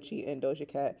thinks Doechii and Doja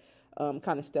Cat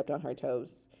kind of stepped on her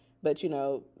toes. But, you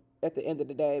know, at the end of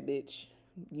the day, bitch,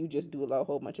 you just do a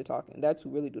whole bunch of talking. That's who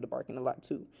really do the barking a lot,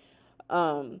 too.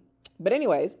 But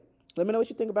anyways, let me know what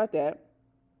you think about that.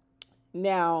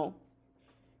 Now,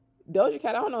 Doja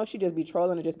Cat, I don't know if she just be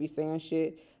trolling or just be saying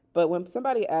shit, but when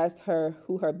somebody asked her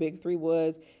who her big three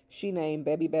was, she named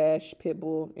Baby Bash,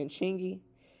 Pitbull, and Chingy.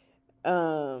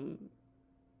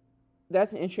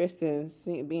 That's interesting,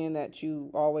 being that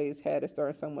you always had to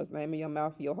start someone's name in your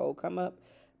mouth, your whole come up,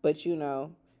 but you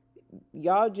know,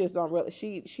 y'all just don't really,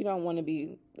 she don't want to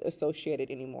be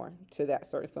associated anymore to that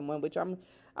certain someone, which I'm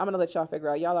gonna let y'all figure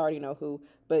out. Y'all already know who,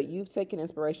 but you've taken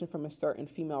inspiration from a certain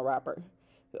female rapper.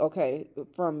 Okay,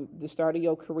 from the start of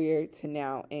your career to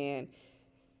now, and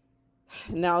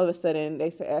now all of a sudden they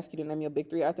ask you to name your big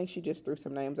three. I think she just threw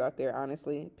some names out there,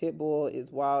 honestly. Pitbull is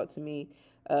wild to me.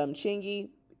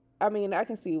 Chingy, I mean, I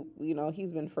can see, you know,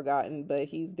 he's been forgotten, but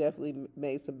he's definitely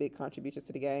made some big contributions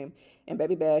to the game. And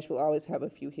Baby Bash will always have a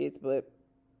few hits, but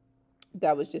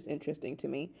that was just interesting to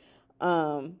me.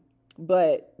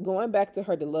 But going back to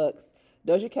her deluxe,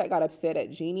 Doja Cat got upset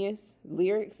at Genius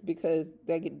lyrics because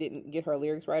they didn't get her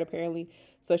lyrics right, apparently.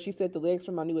 So she said, the lyrics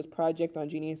from my newest project on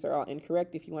Genius are all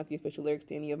incorrect. If you want the official lyrics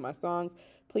to any of my songs,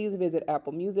 please visit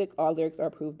Apple Music. All lyrics are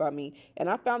approved by me.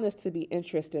 And I found this to be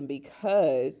interesting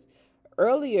because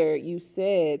earlier you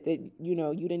said that, you know,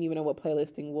 you didn't even know what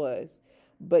playlisting was.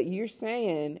 But you're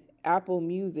saying Apple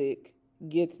Music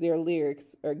gets their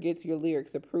lyrics or gets your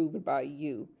lyrics approved by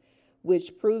you,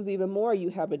 which proves even more you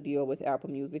have a deal with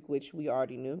Apple Music, which we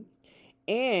already knew,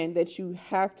 and that you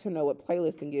have to know what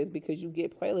playlisting is because you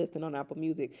get playlisting on Apple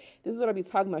Music. This is what I be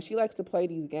talking about. She likes to play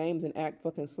these games and act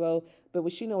fucking slow, but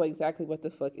when she know exactly what the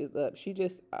fuck is up, she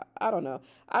just, I don't know.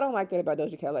 I don't like that about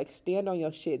Doja Cat. Like, stand on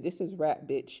your shit. This is rap,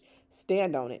 bitch.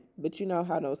 Stand on it. But you know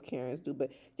how those Karens do. But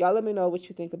y'all let me know what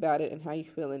you think about it and how you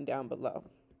feeling down below.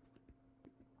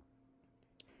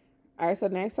 All right, so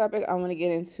the next topic I want to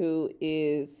get into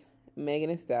is Megan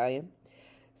Thee Stallion.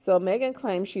 So Megan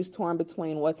claims she's torn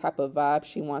between what type of vibe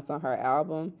she wants on her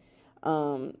album.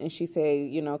 And she said,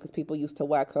 you know, because people used to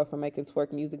whack her for making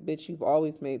twerk music. Bitch, you've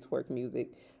always made twerk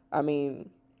music. I mean,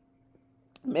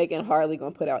 Megan hardly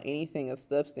gonna put out anything of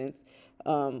substance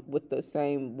with the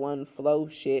same one flow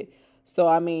shit. So,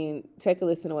 I mean, take a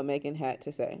listen to what Megan had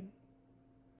to say.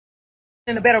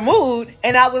 In a better mood,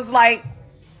 and I was like,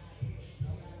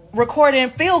 recording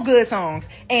feel-good songs.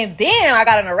 And then I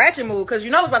got in a ratchet mood because,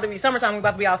 you know, it's about to be summertime, we're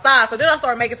about to be outside. So then I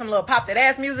started making some little pop that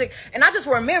ass music. And I just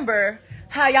remember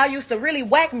how y'all used to really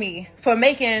whack me for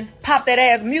making pop that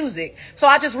ass music. So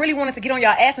I just really wanted to get on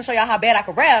y'all ass and show y'all how bad I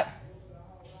could rap.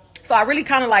 So I really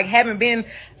kind of like haven't been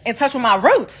in touch with my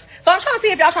roots. So I'm trying to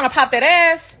see if y'all trying to pop that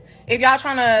ass. If y'all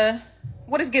trying to,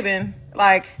 what is given?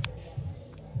 Like,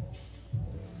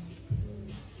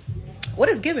 what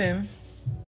is given?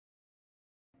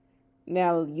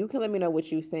 Now, you can let me know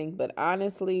what you think, but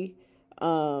honestly,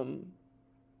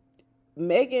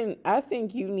 Megan, I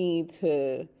think you need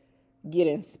to get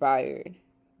inspired,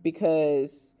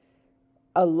 because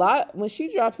when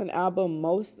she drops an album,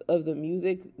 most of the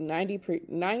music,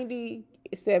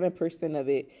 97% of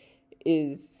it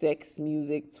is sex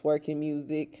music, twerking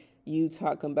music, you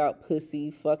talking about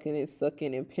pussy, fucking and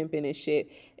sucking and pimping and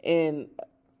shit. And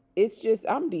it's just,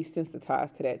 I'm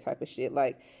desensitized to that type of shit.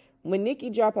 Like, when Nicki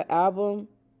drop an album,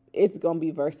 it's gonna be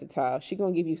versatile. She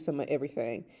gonna give you some of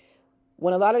everything.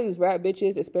 When a lot of these rap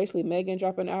bitches, especially Megan,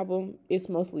 drop an album, it's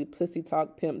mostly pussy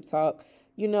talk, pimp talk,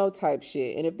 type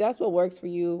shit. And if that's what works for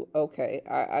you, okay,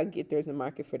 I get there's a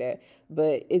market for that.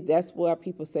 But that's why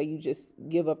people say you just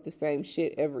give up the same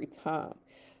shit every time.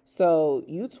 So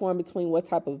you torn between what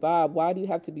type of vibe. Why do you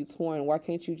have to be torn? Why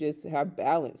can't you just have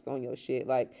balance on your shit?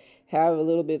 Like, have a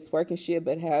little bit twerking shit,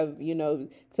 but have,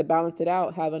 to balance it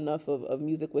out, have enough of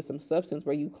music with some substance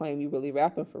where you claim you really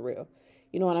rapping for real.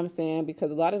 You know what I'm saying?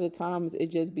 Because a lot of the times it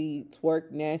just be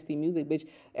twerk, nasty music, bitch.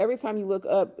 Every time you look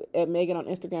up at Megan on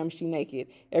Instagram, she naked.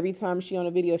 Every time she on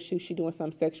a video shoot, she doing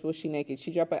something sexual, she naked.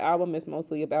 She drop an album, it's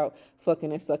mostly about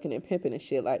fucking and sucking and pimping and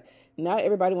shit. Like, not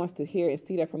everybody wants to hear and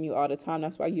see that from you all the time.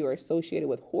 That's why you are associated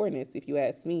with whoreness, if you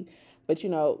ask me. But,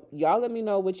 y'all let me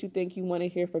know what you think you want to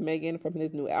hear from Megan from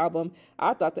this new album.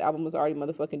 I thought the album was already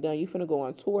motherfucking done. You finna go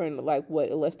on tour in, like,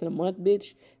 what, less than a month,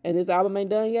 bitch? And this album ain't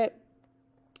done yet?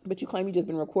 But you claim you just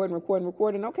been recording.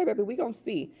 Okay, baby, we gonna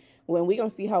see. We gonna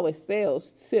see how it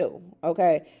sells too,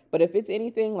 okay? But if it's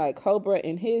anything like Cobra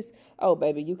and his, oh,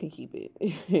 baby, you can keep it.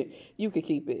 You can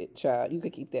keep it, child. You can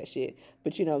keep that shit.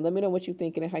 But, let me know what you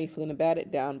thinking and how you feeling about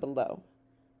it down below.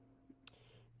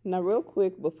 Now, real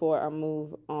quick, before I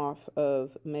move off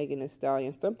of Megan Thee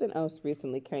Stallion, something else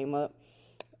recently came up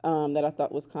that I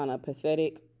thought was kind of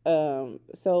pathetic.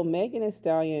 So Megan Thee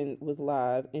Stallion was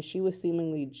live, and she was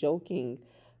seemingly joking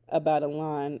about a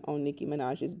line on Nicki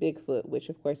Minaj's Bigfoot, which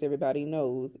of course everybody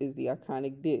knows is the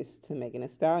iconic diss to Megan Thee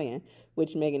Stallion,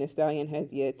 which Megan Thee Stallion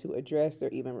has yet to address or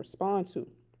even respond to.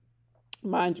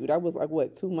 Mind you, that was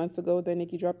like, 2 months ago that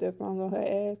Nicki dropped that song on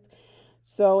her ass?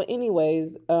 So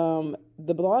anyways, the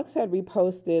blogs had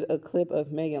reposted a clip of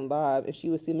Megan live, and she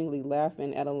was seemingly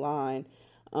laughing at a line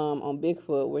on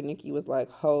Bigfoot where Nicki was like,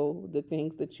 ho, the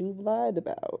things that you've lied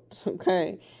about.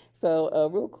 Okay, so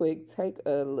real quick, take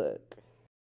a look.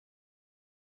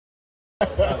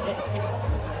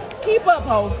 Keep up,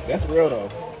 ho. That's real though.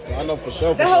 I know for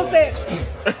sure. That hoe said.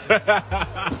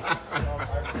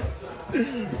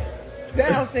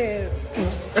 That hoe said.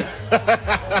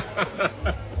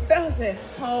 That hoe said,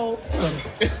 ho. I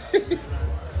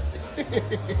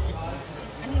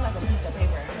need like a piece of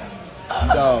paper.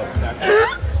 Dog.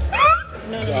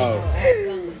 No.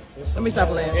 Let me stop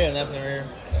playing. Yeah, nothing here.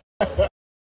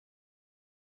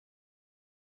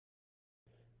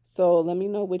 So let me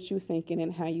know what you thinking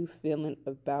and how you feeling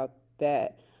about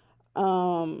that.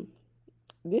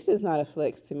 This is not a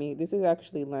flex to me. This is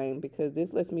actually lame, because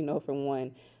this lets me know, from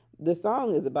one, the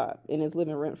song is about and it's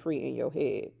living rent free in your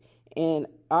head. And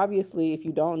obviously, if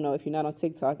you don't know, if you're not on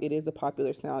TikTok, it is a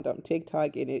popular sound on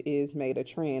TikTok, and it is made a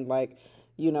trend. Like,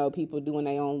 people doing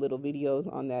their own little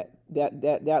videos on that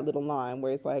little line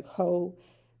where it's like, ho,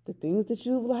 the things that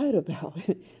you've lied about.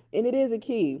 And it is a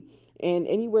key. And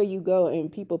anywhere you go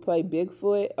and people play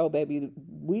Bigfoot, oh, baby,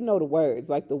 we know the words.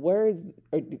 Like, the words,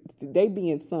 they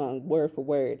being sung word for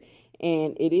word.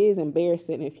 And it is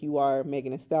embarrassing if you are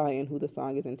Megan Thee Stallion, who the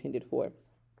song is intended for.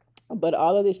 But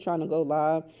all of this trying to go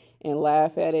live and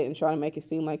laugh at it and trying to make it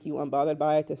seem like you unbothered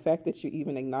by it, the fact that you're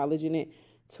even acknowledging it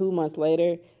 2 months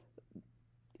later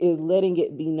is letting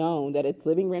it be known that it's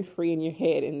living rent-free in your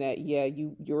head, and that, yeah,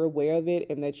 you're aware of it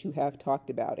and that you have talked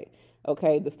about it.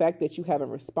 Okay, the fact that you haven't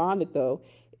responded, though,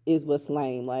 is what's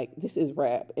lame. Like, this is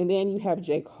rap. And then you have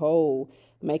J. Cole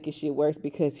making shit worse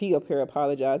because he up here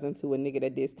apologizing to a nigga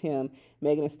that dissed him.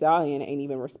 Megan Thee Stallion ain't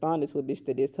even responded to a bitch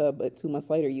that dissed her, but 2 months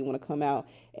later you want to come out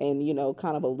and,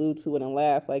 kind of allude to it and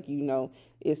laugh like,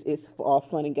 it's all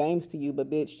fun and games to you. But,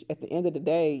 bitch, at the end of the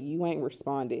day, you ain't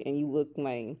responded and you look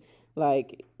lame.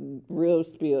 Like, real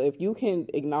spill. If you can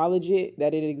acknowledge it,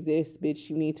 that it exists, bitch,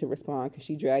 you need to respond, because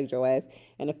she dragged your ass.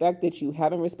 And the fact that you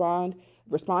haven't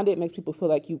responded makes people feel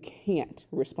like you can't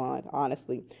respond,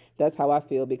 honestly. That's how I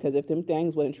feel, because if them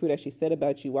things wasn't true that she said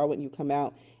about you, why wouldn't you come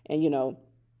out and,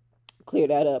 clear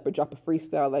that up or drop a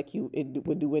freestyle like you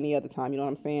would do any other time. You know what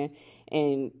I'm saying?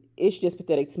 And it's just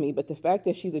pathetic to me. But the fact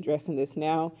that she's addressing this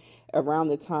now around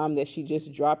the time that she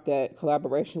just dropped that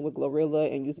collaboration with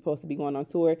Glorilla and you're supposed to be going on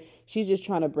tour, she's just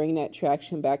trying to bring that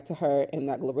traction back to her in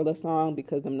that Glorilla song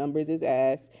because them numbers is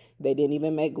ass. They didn't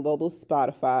even make global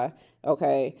Spotify.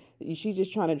 Okay, she's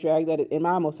just trying to drag that, in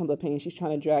my most humble opinion, she's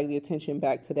trying to drag the attention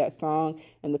back to that song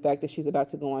and the fact that she's about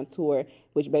to go on tour,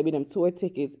 which, baby, them tour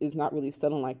tickets is not really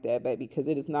selling like that, baby, because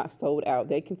it is not sold out.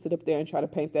 They can sit up there and try to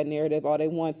paint that narrative all they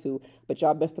want to, but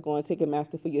y'all best to go on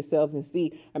Ticketmaster for yourselves and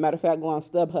see. As a matter of fact, go on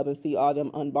StubHub and see all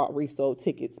them unbought resold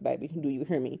tickets, baby. Do you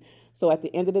hear me? So at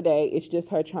the end of the day, it's just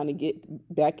her trying to get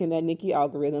back in that Nicki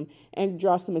algorithm and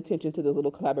draw some attention to this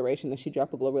little collaboration that she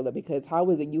dropped with Glorilla, because how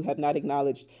is it you have not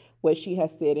acknowledged what she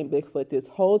has said in Bigfoot this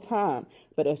whole time,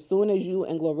 but as soon as you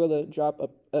and Glorilla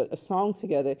drop a song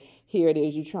together, here it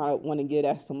is, you try to want to get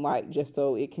at some light just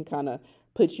so it can kind of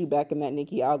put you back in that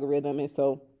Nicki algorithm, and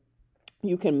so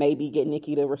you can maybe get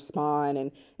Nicki to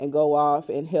respond and go off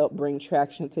and help bring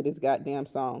traction to this goddamn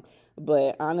song.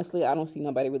 But honestly, I don't see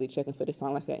nobody really checking for this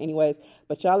song like that anyways.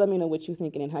 But y'all let me know what you're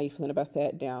thinking and how you feeling about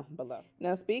that down below.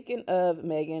 Now, speaking of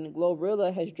Megan,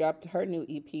 Glorilla has dropped her new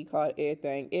EP called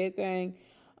Everything.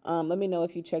 Let me know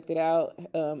if you checked it out,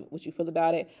 what you feel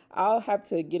about it. I'll have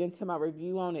to get into my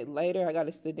review on it later. I got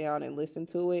to sit down and listen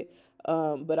to it.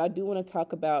 But I do want to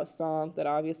talk about songs that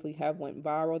obviously have went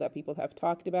viral that people have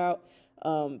talked about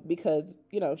because,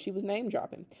 she was name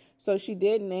dropping. So she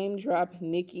did name drop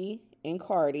Nicki and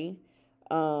Cardi.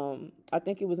 I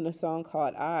think it was in a song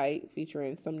called I,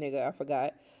 featuring some nigga, I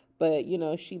forgot. But,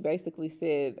 she basically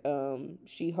said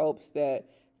she hopes that,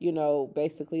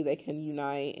 basically they can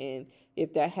unite, and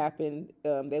if that happened,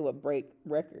 they would break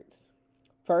records.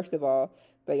 First of all,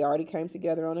 they already came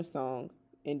together on a song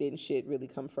and didn't shit really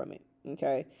come from it,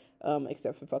 okay?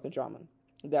 Except for fucking drama.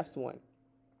 That's one.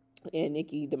 And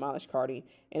Nicki demolished Cardi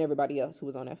and everybody else who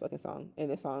was on that fucking song.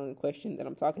 And the song in question that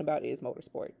I'm talking about is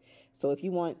Motorsport. So if you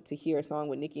want to hear a song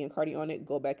with Nicki and Cardi on it,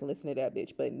 go back and listen to that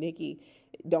bitch. But Nicki,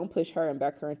 don't push her and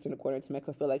back her into the corner to make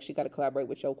her feel like she got to collaborate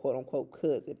with your quote-unquote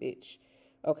cousin, bitch.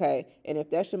 Okay, and if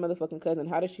that's your motherfucking cousin,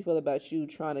 how does she feel about you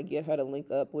trying to get her to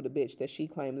link up with a bitch that she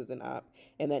claims is an op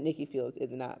and that Nicki feels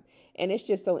is an op? And it's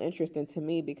just so interesting to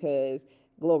me because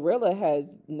Glorilla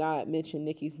has not mentioned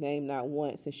Nicki's name not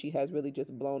once, and she has really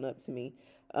just blown up to me,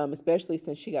 especially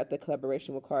since she got the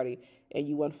collaboration with Cardi and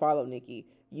you unfollow Nicki.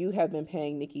 You have been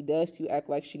paying Nicki dust. You act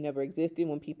like she never existed.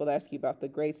 When people ask you about the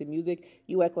greats in music,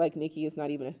 you act like Nicki is not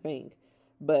even a thing.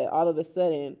 But all of a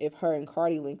sudden, if her and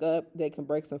Cardi link up, they can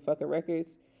break some fucking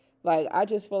records. Like, I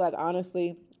just feel like,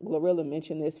 honestly, Glorilla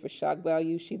mentioned this for shock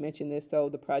value. She mentioned this so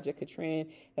the project could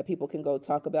trend, that people can go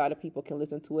talk about it, people can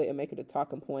listen to it and make it a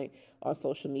talking point on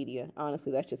social media.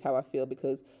 Honestly, that's just how I feel,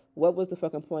 because what was the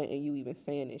fucking point in you even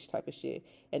saying this type of shit?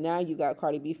 And now you got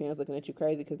Cardi B fans looking at you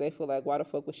crazy because they feel like, why the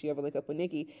fuck would she ever link up with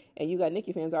Nicki? And you got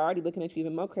Nicki fans already looking at you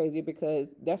even more crazy because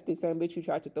that's the same bitch who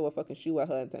tried to throw a fucking shoe at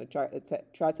her and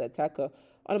tried to attack her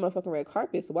on the motherfucking red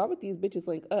carpet. So why would these bitches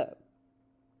link up?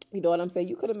 You know what I'm saying?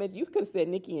 You could have said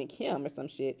Nicki and Kim or some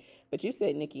shit, but you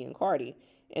said Nicki and Cardi,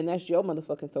 and that's your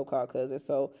motherfucking so-called cousin.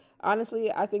 So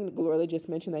honestly, I think Glorilla just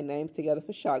mentioned their names together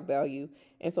for shock value,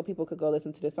 and so people could go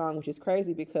listen to the song, which is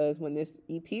crazy because when this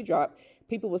EP dropped,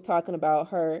 people was talking about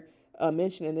her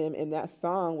mentioning them in that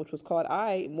song, which was called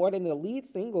I, more than the lead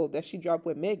single that she dropped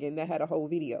with Megan that had a whole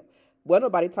video. Wasn't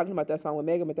nobody talking about that song with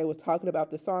Megan, but they was talking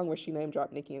about the song where she name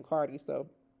dropped Nicki and Cardi. So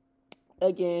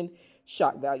again,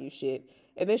 shock value shit.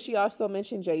 And then she also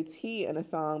mentioned JT in a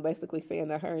song, basically saying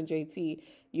that her and JT,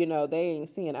 they ain't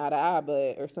seeing eye to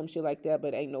eye, or some shit like that,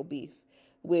 but ain't no beef.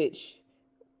 Which,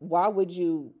 why would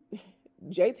you?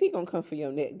 JT gonna come for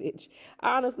your neck, bitch.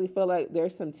 I honestly feel like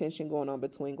there's some tension going on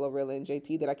between Glorilla and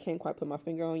JT that I can't quite put my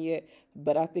finger on yet,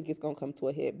 but I think it's gonna come to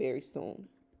a head very soon.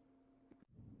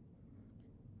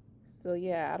 So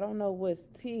yeah, I don't know what's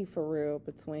tea for real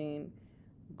between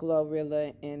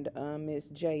Glorilla and Miss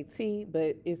JT,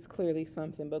 but it's clearly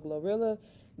something. But Glorilla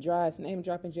drives name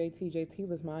dropping JT. JT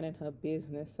was minding her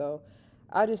business, so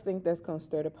I just think that's gonna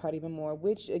stir the pot even more,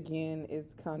 which again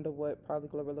is kind of what probably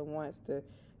Glorilla wants to,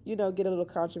 get a little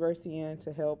controversy in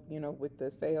to help, with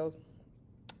the sales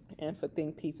and for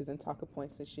think pieces and talking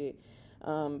points and shit.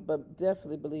 But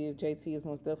definitely believe JT is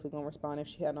most definitely gonna respond. If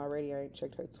she hadn't already, I ain't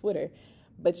checked her Twitter.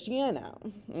 But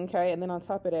okay? And then on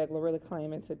top of that, Glorilla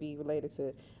claiming to be related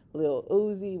to Lil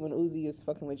Uzi when Uzi is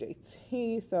fucking with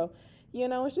JT. So,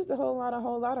 it's just a whole lot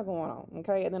of going on,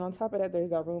 okay? And then on top of that, there's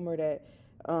that rumor that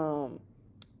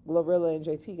Glorilla and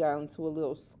JT got into a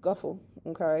little scuffle,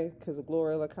 okay? Because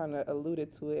Glorilla kind of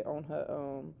alluded to it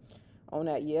on on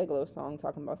that Yeah Glow song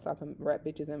talking about slapping rap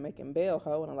bitches and making bail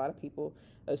hoe, and a lot of people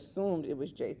assumed it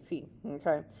was JT,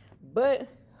 okay? But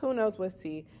who knows what's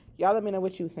T? Y'all let me know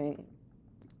what you think.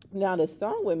 Now, the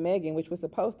song with Megan, which was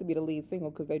supposed to be the lead single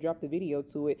because they dropped the video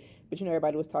to it, but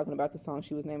everybody was talking about the song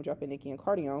she was name dropping Nicki and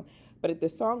Cardi on. But the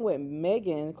song with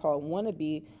Megan called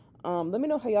Wannabe, let me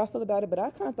know how y'all feel about it, but I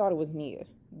kind of thought it was mid.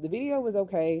 The video was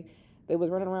okay. They was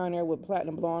running around there with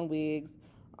platinum blonde wigs.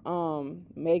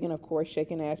 Megan, of course,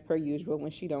 shaking ass per usual.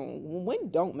 When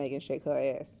don't Megan shake her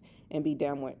ass and be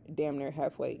damn near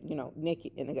halfway,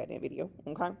 naked in the goddamn video,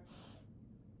 okay?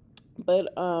 But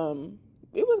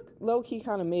it was low key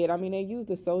kind of mid. I mean, they used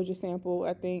the Soulja sample,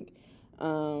 I think.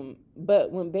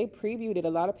 But when they previewed it, a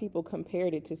lot of people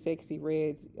compared it to Sexyy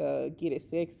Red's Get It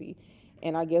Sexy,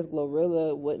 and I guess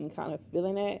Glorilla wasn't kind of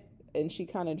feeling that, and she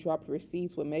kind of dropped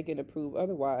receipts with Megan to prove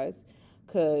otherwise.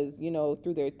 Because,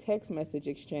 through their text message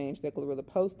exchange that Glorilla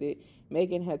posted,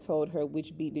 Megan had told her,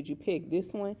 which beat did you pick,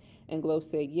 this one? And Glo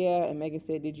said, yeah. And Megan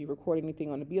said, did you record anything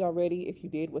on the beat already? If you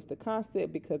did, what's the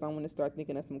concept? Because I want to start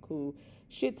thinking of some cool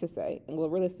shit to say. And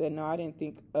Glorilla said, no, I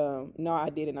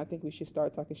didn't. I think we should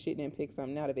start talking shit and pick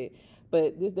something out of it.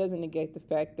 But this doesn't negate the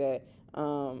fact that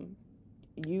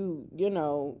you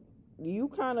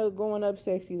kind of going up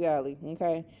Sexy's alley,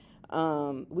 okay?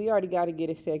 We already got to Get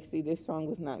It Sexy. This song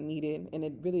was not needed, and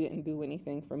it really didn't do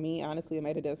anything for me. Honestly, it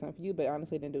might have done something for you, but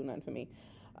honestly, it didn't do nothing for me.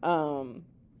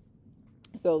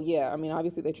 So yeah, I mean,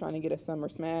 obviously they're trying to get a summer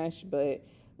smash, but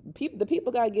the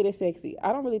people got to Get It Sexy.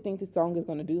 I don't really think this song is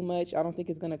going to do much. I don't think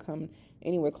it's going to come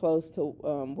anywhere close to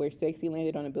where Sexyy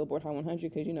landed on the Billboard Hot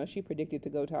 100, because, she predicted to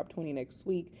go top 20 next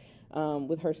week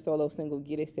with her solo single,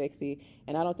 Get It Sexy,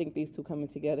 and I don't think these two coming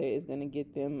together is going to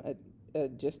get them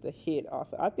just a hit off.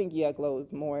 I think Yeah Glow is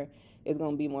going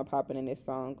to be more popping in this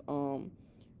song,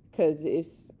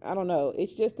 because I don't know,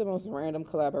 it's just the most random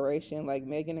collaboration. Like,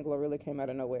 Megan and Glorilla came out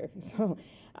of nowhere, so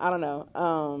I don't know.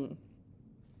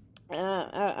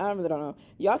 I really don't know.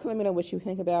 Y'all can let me know what you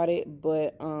think about it,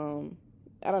 but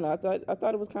I don't know. I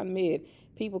thought it was kind of mid.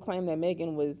 People claim that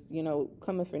Megan was,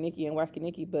 coming for Nicki and whacking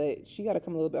Nicki, but she got to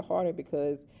come a little bit harder,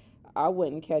 because I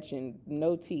wasn't catching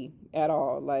no tea at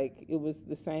all. Like, it was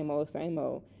the same old, same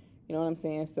old. You know what I'm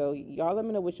saying? So y'all let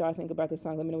me know what y'all think about the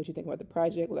song. Let me know what you think about the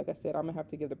project. Like I said, I'm going to have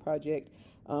to give the project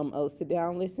a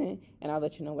sit-down listen, and I'll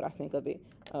let you know what I think of it.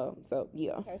 So,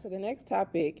 yeah. Okay, so the next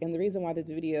topic, and the reason why this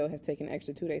video has taken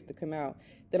extra 2 days to come out,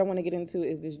 that I want to get into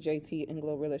is this JT and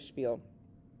Glorilla spiel.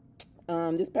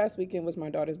 This past weekend was my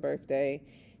daughter's birthday,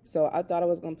 so I thought I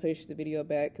was going to push the video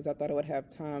back because I thought I would have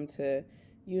time to,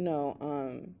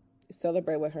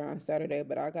 celebrate with her on Saturday,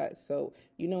 but I got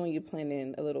when you're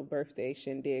planning a little birthday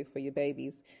shindig for your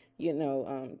babies,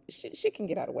 shit can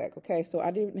get out of whack, okay? So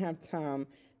I didn't have time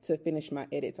to finish my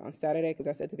edits on Saturday, because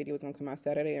I said the video was going to come out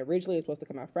Saturday. Originally, it was supposed to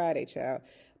come out Friday, child.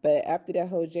 But after that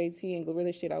whole JT and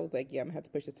Glorilla shit, I was like, yeah, I'm going to have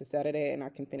to push this to Saturday, and I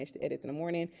can finish the edits in the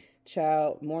morning.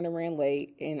 Child, morning ran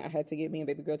late, and I had to get me and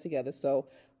baby girl together. So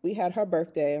we had her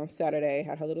birthday on Saturday,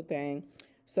 had her little thing.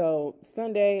 So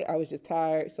Sunday, I was just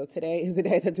tired. So today is the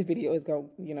day that the video is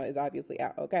is obviously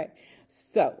out. Okay.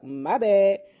 So my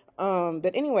bad.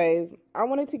 But anyways, I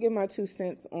wanted to give my 2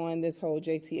 cents on this whole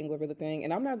JT and Glorilla thing.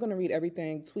 And I'm not going to read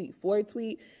everything tweet for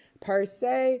tweet per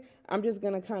se. I'm just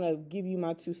going to kind of give you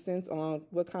my 2 cents on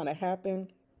what kind of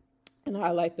happened and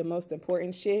highlight the most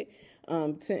important shit,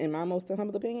 in my most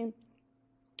humble opinion.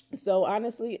 So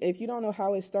honestly, if you don't know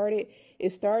how it started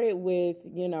with,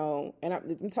 and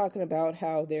I'm talking about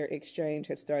how their exchange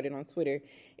had started on Twitter.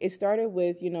 It started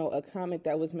with, a comment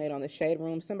that was made on the Shade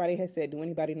Room. Somebody had said, do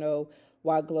anybody know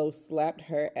why Glo slapped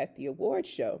her at the award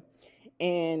show?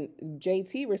 And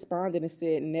JT responded and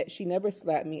said, she never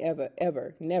slapped me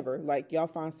ever, never. Like, y'all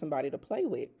find somebody to play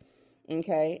with.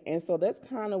 Okay, and so that's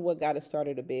kind of what got it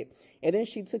started a bit. And then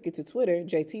she took it to Twitter.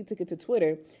 JT took it to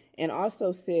Twitter and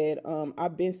also said,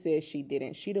 I've been said she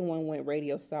didn't. She the one went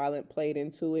radio silent, played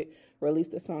into it,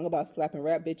 released a song about slapping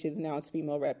rap bitches. Now it's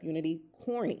female rap unity.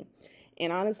 Corny.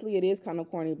 And honestly, it is kind of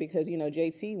corny because,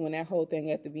 JT, when that whole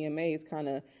thing at the VMAs kind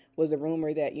of was a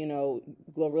rumor that,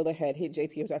 Glorilla had hit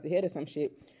JT upside the head or some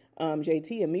shit.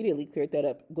 JT immediately cleared that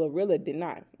up. Glorilla did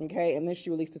not, okay? And then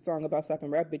she released a song about slapping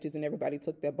rap bitches, and everybody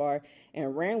took that bar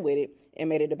and ran with it and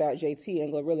made it about JT,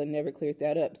 and Glorilla never cleared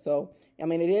that up. So, I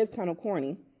mean, it is kind of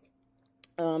corny.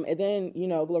 And then,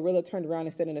 Glorilla turned around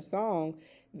and said in a song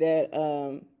that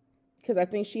because I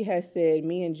think she has said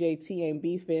me and JT ain't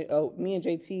beefing. Oh, me and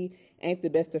JT ain't the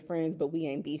best of friends, but we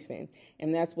ain't beefing.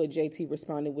 And that's what JT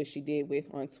responded with. She did with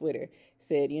on Twitter.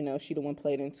 Said, you know, she the one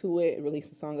played into it,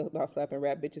 released a song about slapping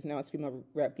rap bitches. Now it's female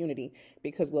rap unity,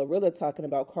 because Glorilla talking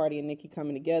about Cardi and Nicki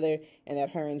coming together and that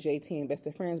her and JT ain't best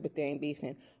of friends, but they ain't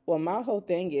beefing. Well, my whole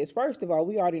thing is, first of all,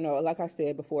 we already know, like I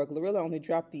said before, Glorilla only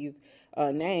dropped these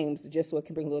names just so it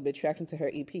can bring a little bit of traction to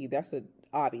her EP. That's a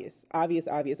obvious,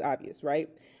 right?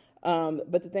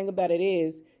 But the thing about it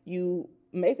is, you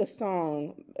make a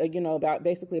song, about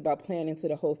basically about playing into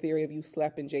the whole theory of you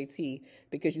slapping JT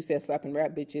because you said slapping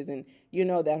rap bitches, and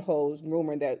that whole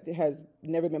rumor that has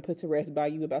never been put to rest by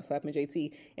you about slapping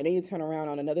JT, and then you turn around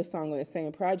on another song on the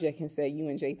same project and say you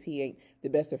and JT ain't the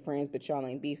best of friends, but y'all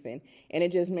ain't beefing, and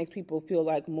it just makes people feel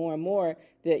like more and more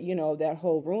that that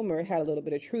whole rumor had a little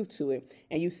bit of truth to it,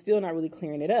 and you still not really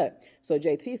clearing it up. So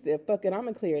JT said, "Fuck it, I'm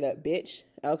gonna clear it up, bitch."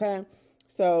 Okay.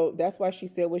 So that's why she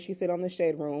said what she said on the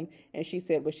Shade Room, and she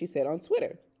said what she said on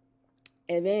Twitter.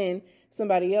 And then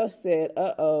somebody else said,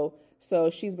 so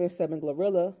she's been subbing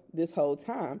Glorilla this whole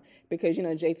time, because,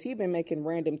 JT been making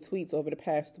random tweets over the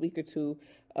past week or two,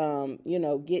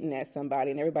 getting at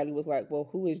somebody. And everybody was like, well,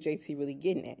 who is JT really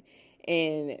getting at?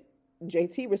 And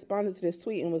JT responded to this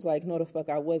tweet and was like, no, the fuck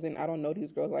I wasn't. I don't know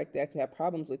these girls like that to have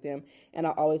problems with them, and I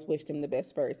always wish them the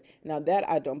best first. Now that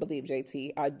I don't believe,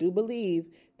 JT. I do believe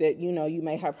that, you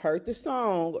may have heard the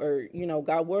song or,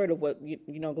 got word of what,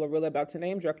 Glorilla about to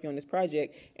name drop you on this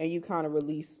project, and you kind of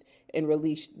released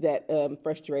that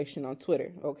frustration on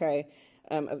Twitter, okay?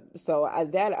 So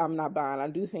that I'm not buying. I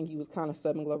do think he was kind of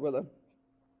subbing Glorilla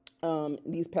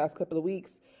these past couple of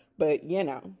weeks, but,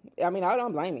 I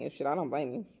don't blame you. Shit, I don't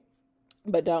blame you.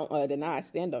 But don't deny I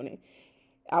stand on it.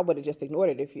 I would have just ignored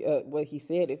it if what he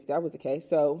said if that was the case.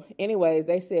 So, anyways,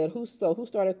 they said who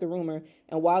started the rumor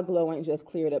and why Glow ain't just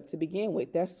cleared up to begin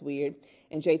with. That's weird.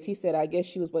 And JT said, I guess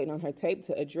she was waiting on her tape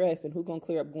to address, and who gonna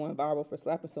clear up going viral for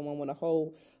slapping someone when the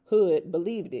whole hood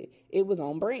believed it. It was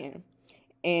on brand.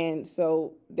 And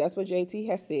so that's what JT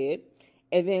has said.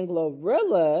 And then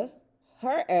Glorilla,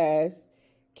 her ass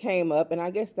came up, and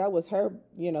I guess that was her,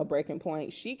 breaking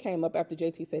point. She came up after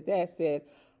JT said that, said,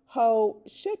 ho,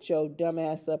 shut your dumb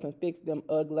ass up and fix them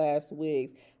ugly ass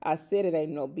wigs. I said it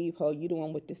ain't no beef, ho. You the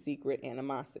one with the secret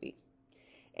animosity.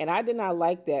 And I did not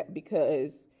like that,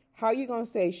 because how you gonna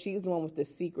say she's the one with the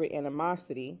secret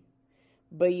animosity,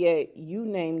 but yet you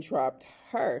name dropped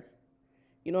her?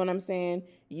 You know what I'm saying?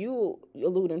 You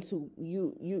alluding to,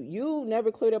 you never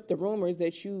cleared up the rumors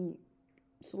that you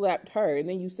slapped her, and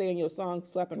then you say in your song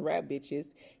slapping rap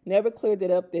bitches, never cleared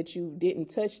it up that you didn't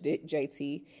touch it,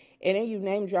 JT, and then you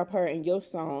name drop her in your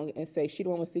song and say she the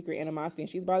one with secret animosity and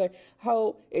she's bothered.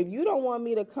 Ho, if you don't want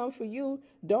me to come for you,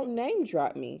 don't name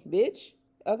drop me, bitch.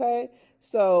 Okay?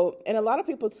 So, and a lot of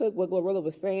people took what Glorilla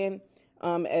was saying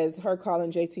as her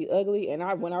calling JT ugly, and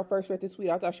when I first read the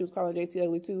tweet, I thought she was calling JT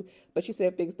ugly too, but she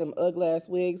said fix them ugly ass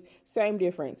wigs. Same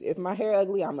difference. If my hair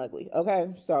ugly, I'm ugly.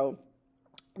 Okay? So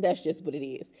that's just what it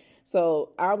is.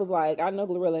 So I was like, I know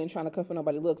Glorilla ain't trying to come for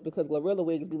nobody looks, because Glorilla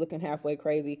wigs be looking halfway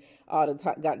crazy all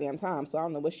the goddamn time. So I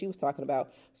don't know what she was talking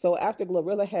about. So after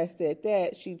Glorilla had said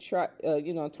that, she tried,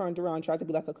 turned around, tried to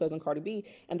be like her cousin Cardi B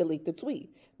and delete the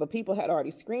tweet. But people had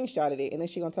already screenshotted it, and then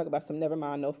she gonna talk about some never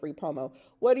mind, no free promo.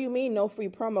 What do you mean no free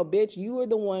promo, bitch? You were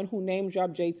the one who name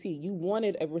dropped JT. You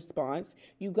wanted a response.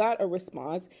 You got a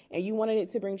response, and you wanted it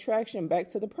to bring traction back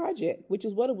to the project, which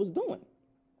is what it was doing.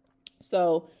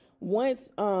 So once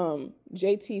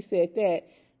JT said that,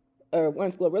 or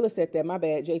once Glorilla said that, my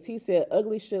bad, JT said,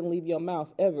 ugly shouldn't leave your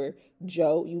mouth ever,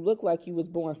 Joe. You look like you was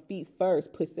born feet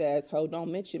first, pussy ass hoe.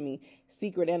 Don't mention me.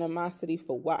 Secret animosity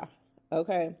for why?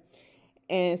 Okay?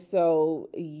 And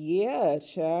so, yeah,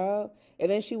 child.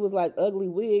 And then she was like, ugly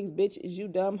wigs, bitch, is you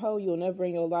dumb hoe? You'll never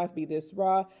in your life be this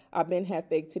raw. I've been had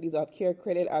fake titties off care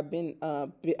credit. I've been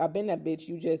that bitch.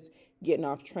 You just getting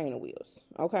off trainer wheels.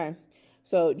 Okay?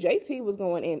 So JT was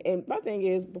going in, and my thing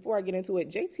is, before I get into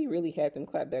it, JT really had them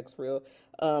clapbacks for real.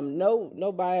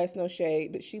 No bias, no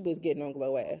shade, but she was getting on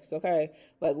Glow ass, okay?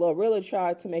 Like, Glorilla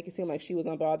tried to make it seem like she was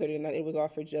unbothered and that it was all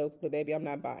for jokes, but baby, I'm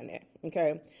not buying that,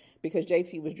 okay? Because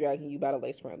JT was dragging you by the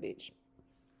lace front, bitch.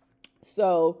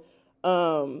 So,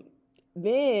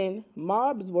 then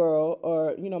Mob's World,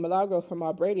 or, Milagro from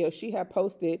Mob Radio, she had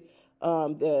posted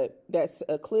that's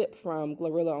a clip from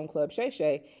Glorilla on Club Shay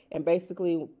Shay, and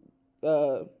basically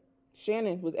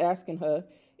Shannon was asking her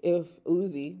if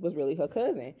Uzi was really her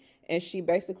cousin. And she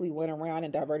basically went around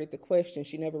and diverted the question.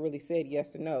 She never really said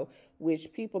yes or no,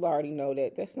 which people already know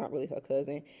that that's not really her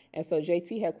cousin. And so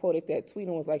JT had quoted that tweet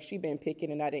and was like, she been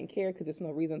picking and I didn't care because it's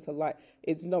no reason to like,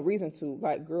 it's no reason to.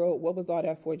 Like, girl, what was all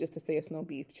that for just to say it's no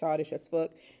beef? Childish as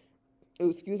fuck.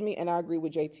 Excuse me, and I agree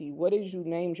with JT. What is you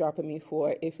name dropping me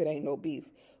for if it ain't no beef?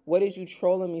 What is you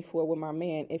trolling me for with my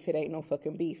man if it ain't no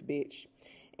fucking beef, bitch?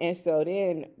 And so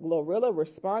then Glorilla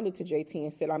responded to JT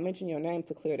and said, I mentioned your name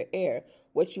to clear the air.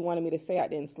 What you wanted me to say, I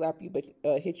didn't slap you, but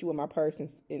hit you with my purse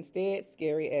instead,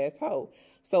 scary ass hoe.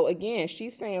 So again,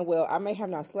 she's saying, well, I may have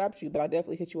not slapped you, but I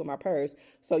definitely hit you with my purse.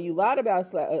 So you lied about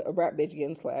a rap bitch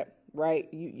getting slapped,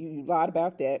 right? You lied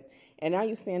about that. And now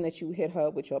you're saying that you hit her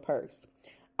with your purse.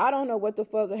 I don't know what the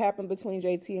fuck happened between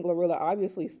JT and Glorilla.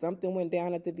 Obviously, something went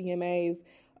down at the VMAs.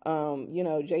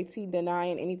 JT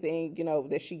denying anything,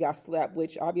 that she got slapped,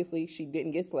 which obviously she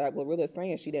didn't get slapped. Glorilla's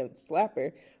saying she didn't slap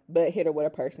her, but hit her with a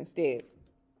purse instead.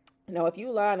 Now, if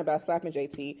you lying about slapping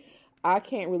JT, I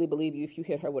can't really believe you if you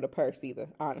hit her with a purse either,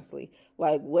 honestly.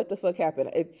 Like, what the fuck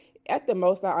happened? At the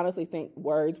most, I honestly think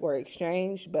words were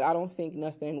exchanged, but I don't think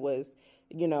nothing was,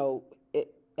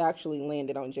 it actually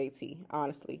landed on JT,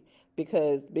 honestly.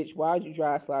 Because, bitch, why'd you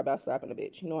dry slide about slapping a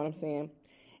bitch? You know what I'm saying?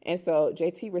 And so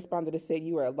JT responded and said,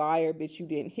 you were a liar, bitch. You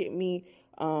didn't hit me.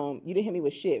 You didn't hit me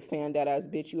with shit, fan that ass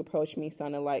bitch. You approached me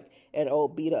sounding like an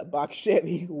old beat up box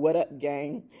Chevy. What up,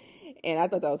 gang? And I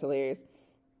thought that was hilarious.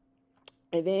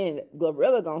 And then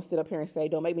Glorilla gonna sit up here and say,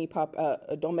 don't make me pop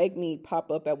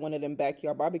up at one of them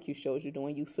backyard barbecue shows you're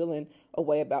doing. You feeling a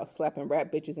way about slapping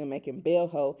rap bitches and making bail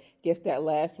hoe. Guess that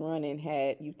last run-in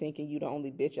had you thinking you the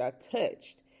only bitch I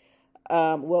touched.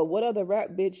 Well, what other rap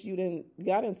bitch you done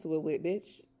got into it with,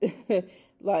 bitch?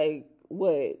 Like,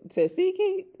 what?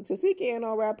 Teases ain't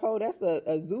no rap hoe. That's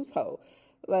a Zeus hoe.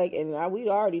 Like, and we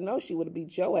already know she would have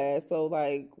beat your ass. So,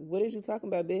 like, what is you talking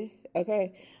about, bitch?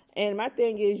 Okay. And my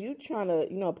thing is, you trying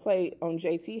to, play on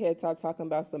JT head top talking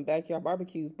about some backyard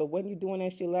barbecues. But when you doing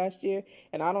that shit last year,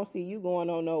 and I don't see you going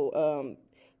on no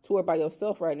tour by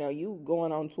yourself right now. You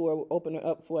going on tour opening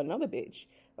up for another bitch.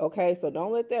 Okay, so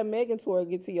don't let that Megan tour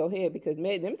get to your head because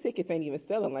them tickets ain't even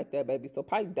selling like that, baby. So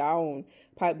pipe down,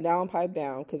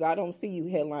 because I don't see you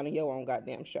headlining your own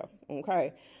goddamn show.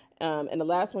 Okay, and the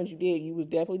last ones you did, you was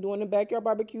definitely doing the backyard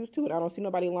barbecues too, and I don't see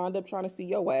nobody lined up trying to see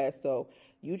your ass. So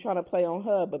you trying to play on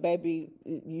her, but baby,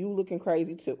 you looking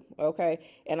crazy too. Okay,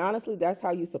 and honestly, that's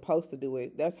how you supposed to do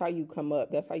it. That's how you come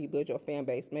up. That's how you build your fan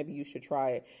base. Maybe you should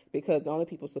try it because the only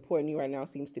people supporting you right now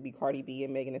seems to be Cardi B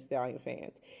and Megan Thee Stallion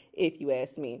fans, if you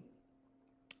ask me.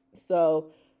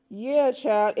 So yeah,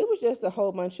 child, it was just a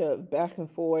whole bunch of back and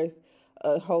forth.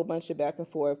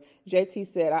 JT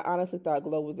said, I honestly thought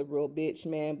Glow was a real bitch,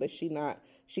 man, but she not.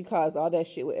 She caused all that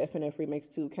shit with FNF Remix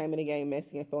too. Came in the game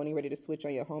messy and phony, ready to switch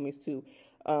on your homies too.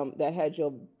 That had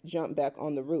your jump back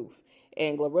on the roof.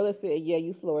 And Glorilla said, yeah,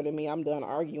 you slower than me. I'm done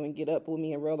arguing. Get up with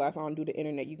me in real life. I don't do the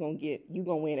internet. You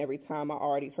gonna win every time. I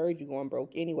already heard you going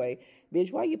broke anyway.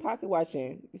 Bitch, why you pocket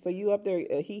watching? So you up there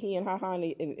hee and ha-ha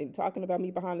and talking about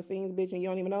me behind the scenes, bitch, and you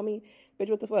don't even know me? Bitch,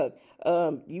 what the fuck?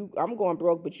 I'm going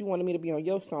broke, but you wanted me to be on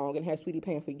your song and have Sweetie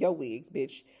paying for your wigs,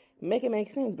 bitch. Make it make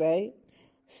sense, babe.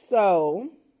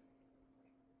 So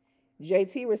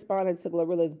JT responded to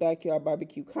Glorilla's backyard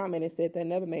barbecue comment and said that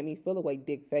never made me feel away,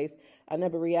 dick face. I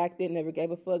never reacted, never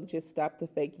gave a fuck, just stopped the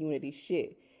fake unity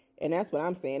shit. And that's what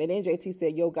I'm saying. And then JT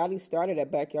said, yo, Gotti started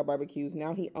at backyard barbecues.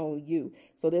 Now he own you.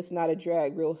 So this not a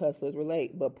drag. Real hustlers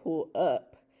relate, but pull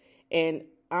up. And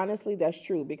honestly, that's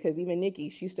true because even Nicki,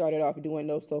 she started off doing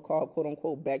those so-called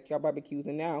quote-unquote backyard barbecues.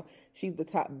 And now she's the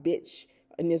top bitch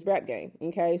in this rap game.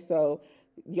 Okay, so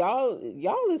y'all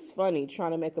is funny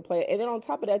trying to make a play. And then on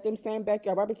top of that, them same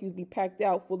backyard barbecues be packed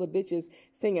out full of bitches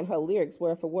singing her lyrics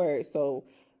word for word. So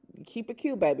keep it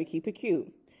cute, baby. Keep it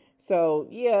cute. So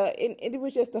yeah, it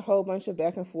was just a whole bunch of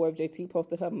back and forth. JT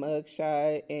posted her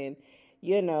mugshot and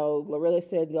Glorilla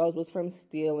said those was from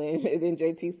stealing. And then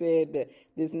JT said that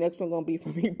this next one gonna be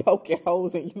from me poking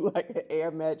holes in you like an air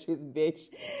mattress, bitch.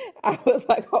 I was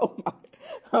like,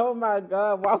 oh my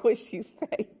God, why would she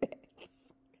say that?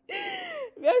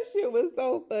 That shit was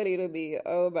so funny to me.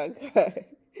 Oh my God.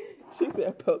 She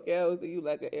said poke holes in you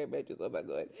like an air mattress. Oh my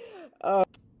God.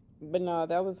 But no,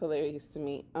 that was hilarious to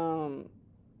me.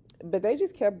 But they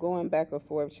just kept going back and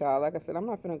forth, child. Like I said, I'm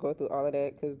not going to go through all of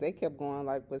that because they kept going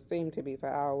like what seemed to be for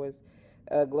hours.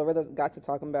 Glorilla got to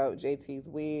talking about JT's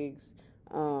wigs,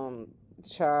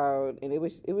 child, and it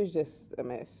was just a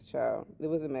mess, child. It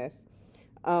was a mess.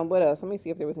 What else? Let me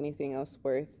see if there was anything else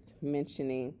worth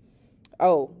mentioning.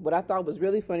 Oh, what I thought was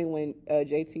really funny when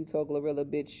JT told Glorilla,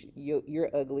 bitch, you're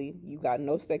ugly. You got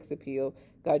no sex appeal.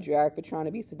 Got dragged for trying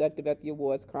to be seductive at the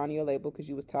awards, crying your label because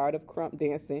you was tired of crump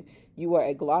dancing. You are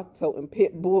a Glock-toting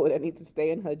pit bull that needs to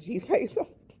stay in her G-face.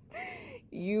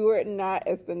 You are not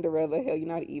a Cinderella. Hell, you're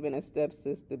not even a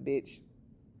stepsister, bitch.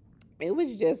 It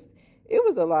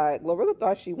was a lot. Glorilla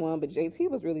thought she won, but JT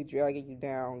was really dragging you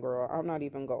down, girl. I'm not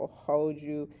even going to hold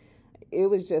you. It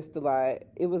was just a lot.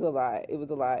 It was a lot. It was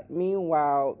a lot.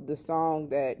 Meanwhile, the song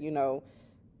that,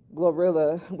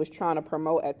 Glorilla was trying to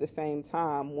promote at the same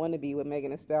time, Wannabe with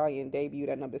Megan Thee Stallion, debuted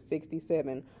at number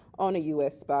 67 on the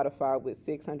U.S. Spotify with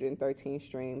 613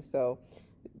 streams. So,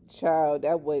 child,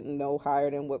 that wasn't no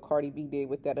higher than what Cardi B did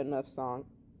with that Enough song.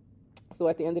 So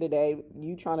at the end of the day,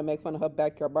 you trying to make fun of her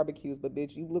backyard barbecues, but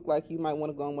bitch, you look like you might want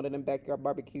to go on one of them backyard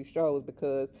barbecue shows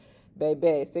because,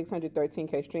 baby,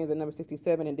 613K streams at number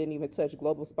 67 and didn't even touch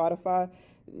global Spotify.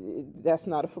 That's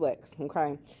not a flex,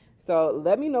 okay? So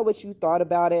let me know what you thought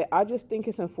about it. I just think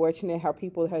it's unfortunate how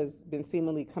people has been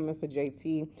seemingly coming for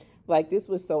JT. Like, this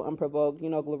was so unprovoked.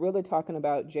 Glorilla talking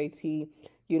about JT,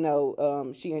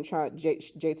 she ain't trying,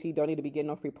 JT don't need to be getting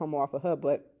no free promo off of her,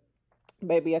 but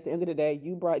baby, at the end of the day,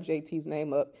 you brought JT's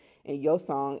name up in your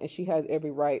song, and she has every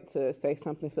right to say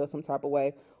something, feel some type of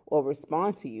way, or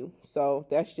respond to you. So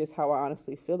that's just how I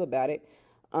honestly feel about it.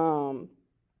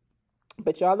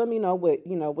 But y'all let me know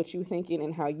what you thinking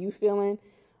and how you feeling.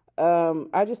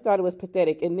 I just thought it was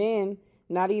pathetic. And then,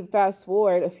 not even fast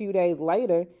forward a few days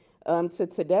later to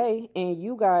today, and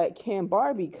you got Ken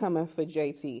Barbie coming for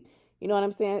JT. You know what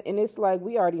I'm saying? And it's like,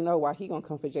 we already know why he gonna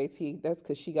come for JT. That's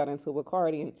because she got into it with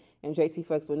Cardi and JT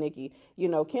fucks with Nicki.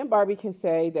 Ken Barbie can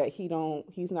say that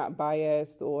he's not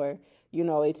biased or,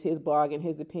 it's his blog and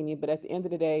his opinion. But at the end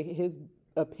of the day, his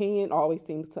opinion always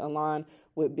seems to align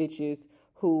with bitches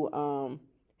who,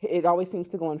 it always seems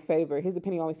to go in favor. His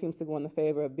opinion always seems to go in the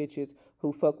favor of bitches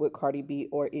who fuck with Cardi B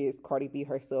or is Cardi B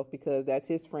herself, because that's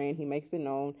his friend. He makes it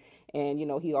known. And,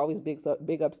 he always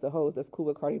big ups the hoes that's cool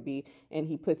with Cardi B. And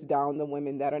he puts down the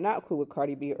women that are not cool with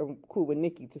Cardi B or cool with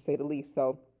Nicki, to say the least.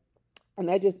 So, and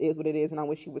that just is what it is, and I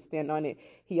wish he would stand on it.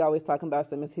 He always talking about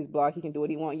some is his blog. He can do what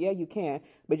he want. Yeah, you can,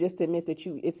 but just admit that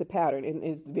it's a pattern, and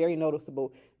it's very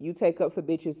noticeable. You take up for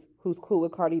bitches who's cool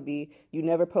with Cardi B. You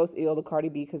never post ill to Cardi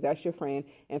B because that's your friend.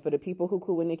 And for the people who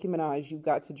cool with Nicki Minaj, you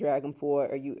got to drag them for,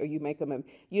 or you make them,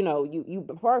 you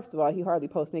first of all, he hardly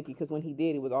posts Nicki because when he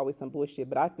did, it was always some bullshit.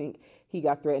 But I think he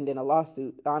got threatened in a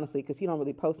lawsuit, honestly, because he don't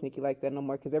really post Nicki like that no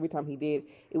more. Because every time he did,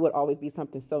 it would always be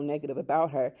something so negative about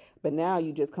her. But now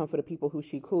you just come for the people who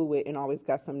she cool with and always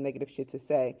got some negative shit to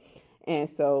say. And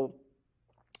so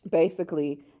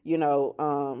basically,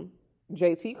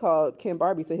 JT called Ken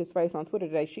Barbie to his face on Twitter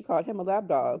today. She called him a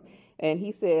lapdog. And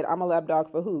he said, I'm a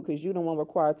lapdog for who? Because you the one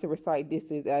required to recite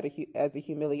this as a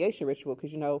humiliation ritual.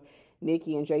 Because,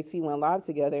 Nicki and JT went live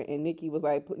together. And Nicki was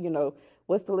like,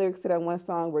 what's the lyrics to that one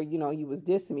song where, you was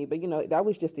dissing me? But, that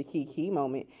was just a key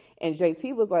moment. And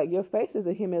JT was like, your face is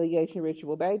a humiliation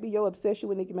ritual, baby. Your obsession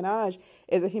with Nicki Minaj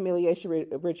is a humiliation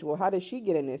ritual. How did she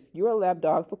get in this? You're a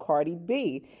lapdog for Cardi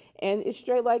B. And it's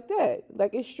straight like that.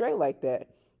 Like, it's straight like that.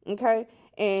 Okay?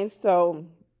 And so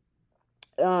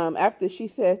after she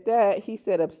said that, he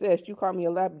said, obsessed, you call me a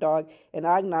lapdog, and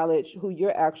I acknowledge who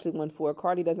you're actually one for.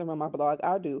 Cardi doesn't run my blog,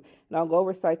 I do. Now go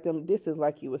recite them disses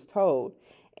like you was told.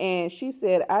 And she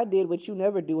said, I did what you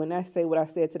never do, and that's say what I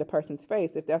said to the person's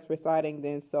face. If that's reciting,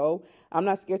 then so. I'm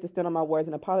not scared to stand on my words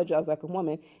and apologize like a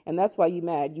woman, and that's why you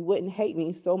mad. You wouldn't hate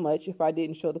me so much if I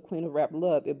didn't show the queen of rap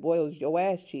love. It boils your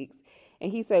ass cheeks.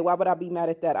 And he said, why would I be mad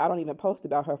at that? I don't even post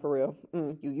about her for real.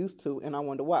 You used to, and I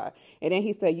wonder why. And then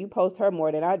he said, you post her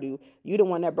more than I do. You the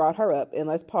one that brought her up. And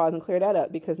let's pause and clear that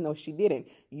up, because no, she didn't.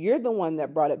 You're the one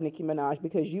that brought up Nicki Minaj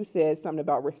because you said something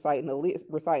about reciting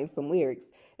some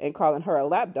lyrics and calling her a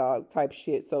lapdog type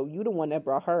shit. So you the one that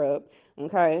brought her up,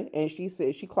 okay? And she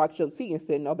said, she clocked your tea and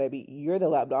said, no, baby, you're the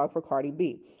lapdog for Cardi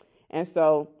B. And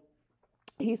so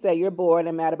he said, you're bored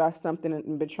and mad about something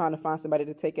and been trying to find somebody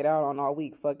to take it out on all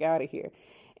week. Fuck out of here.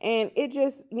 And it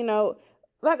just,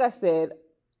 like I said,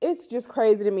 it's just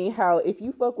crazy to me how if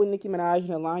you fuck with Nicki Minaj and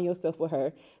align yourself with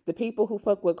her, the people who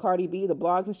fuck with Cardi B, the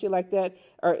blogs and shit like that,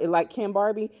 or like Ken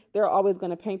Barbie, they're always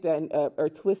going to paint that or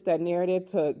twist that narrative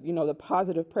to, the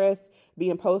positive press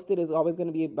being posted is always going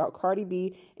to be about Cardi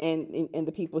B and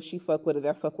the people she fuck with or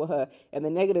that fuck with her. And the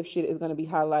negative shit is going to be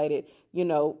highlighted,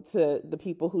 to the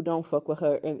people who don't fuck with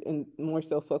her and more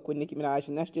so fuck with Nicki Minaj.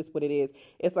 And that's just what it is.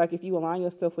 It's like if you align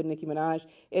yourself with Nicki Minaj,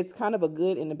 it's kind of a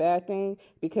good and a bad thing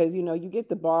because, you get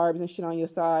the barbs and shit on your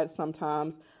side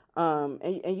sometimes.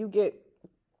 And you get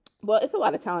well, it's a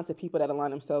lot of talented people that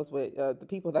align themselves with the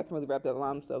people that can really rap that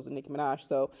align themselves with Nicki Minaj.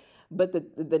 So, but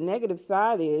the negative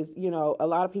side is, you know, a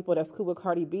lot of people that's cool with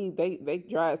Cardi B, they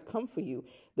dry as come for you,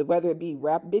 whether it be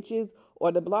rap bitches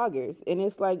or the bloggers, and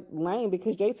it's like lame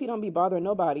because JT don't be bothering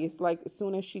nobody. It's like as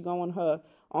soon as she go on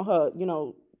her you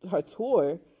know, her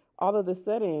tour, all of a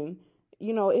sudden,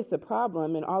 you know, it's a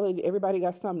problem, and everybody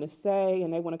got something to say,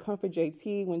 and they want to come for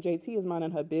JT when JT is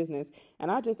minding her business.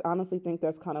 And I just honestly think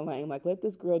that's kind of lame. Like, let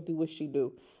this girl do what she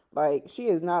do. Like, she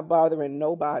is not bothering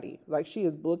nobody. Like, she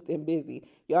is booked and busy.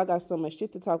 Y'all got so much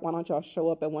shit to talk. Why don't y'all show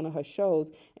up at one of her shows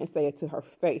and say it to her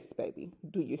face, baby?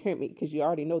 Do you hear me? Because you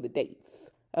already know the dates.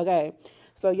 Okay?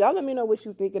 So y'all let me know what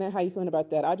you thinking and how you feeling about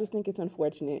that. I just think it's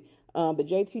unfortunate. But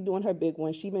JT doing her big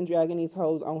one. She been dragging these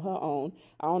hoes on her own.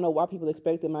 I don't know why people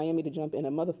expected Miami to jump in a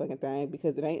motherfucking thing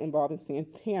because it ain't involving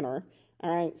Santana.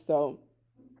 All right, so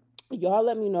y'all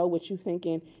let me know what you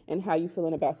thinking and how you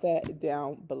feeling about that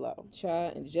down below.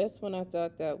 Child, and just when I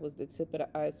thought that was the tip of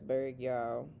the iceberg,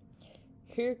 y'all,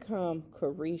 here come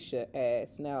Carisha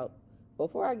ass. Now,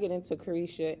 before I get into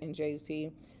Carisha and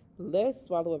JT, let's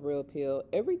swallow a real pill.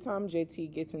 Every time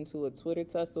JT gets into a Twitter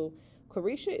tussle,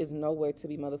 Carisha is nowhere to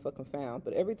be motherfucking found.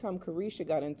 But every time Carisha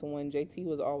got into one, JT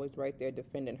was always right there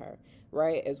defending her,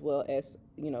 right? As well as,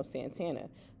 you know, Santana.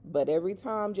 But every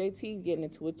time JT's getting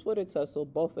into a Twitter tussle,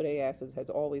 both of their asses has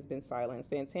always been silent.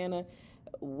 Santana,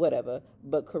 whatever.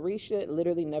 But Carisha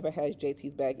literally never has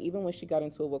JT's back. Even when she got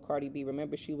into it with Cardi B,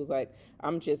 remember she was like,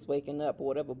 I'm just waking up or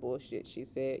whatever bullshit she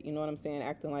said. You know what I'm saying?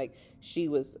 Acting like she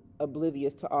was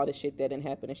oblivious to all the shit that didn't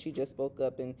happen and she just spoke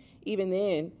up. And even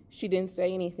then, she didn't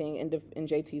say anything in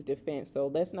JT's defense. So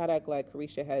let's not act like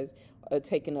Carisha has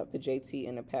taken up for JT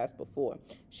in the past before.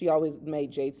 She always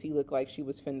made JT look like she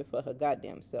was fending for her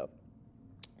goddamn self.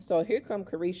 So here come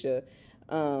Carisha,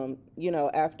 you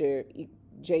know, after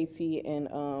JT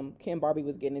and Kim Barbie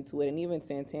was getting into it, and even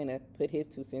Santana put his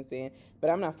 2 cents in, but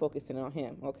I'm not focusing on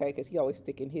him, okay, because he always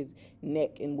sticking his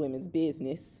neck in women's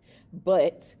business.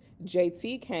 But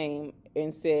JT came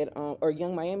and said, or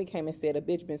YungMiami came and said, a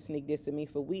bitch been sneak dissing me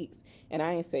for weeks, and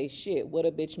I ain't say shit. What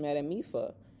a bitch mad at me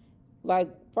for? Like,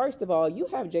 first of all, you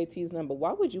have JT's number.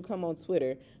 Why would you come on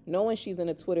Twitter knowing she's in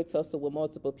a Twitter tussle with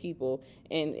multiple people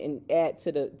and add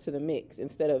to the mix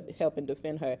instead of helping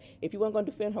defend her? If you weren't going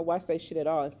to defend her, why say shit at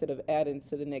all instead of adding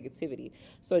to the negativity?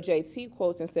 So JT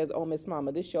quotes and says, oh, Miss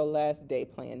Mama, this your last day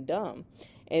playing dumb.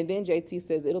 And then JT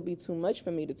says, it'll be too much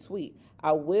for me to tweet.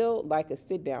 I will like a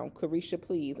sit down. Carisha,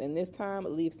 please. And this time,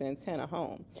 leave Santana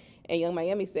home. And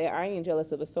YungMiami said, I ain't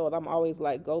jealous of a soul. I'm always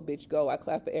like, go, bitch, go. I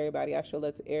clap for everybody. I show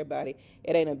love to everybody.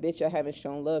 It ain't a bitch I haven't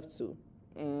shown love to.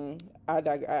 I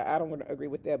don't agree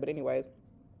with that. But anyways,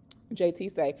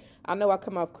 JT say, I know I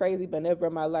come off crazy, but never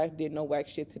in my life did no whack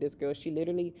shit to this girl. She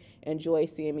literally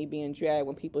enjoys seeing me being dragged.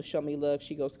 When people show me love,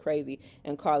 she goes crazy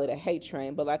and call it a hate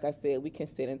train. But like I said, we can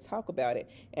sit and talk about it.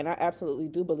 And I absolutely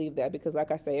do believe that because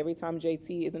like I say, every time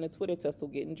JT is in a Twitter tussle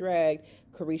getting dragged,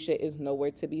 Carisha is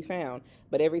nowhere to be found.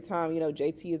 But every time, you know,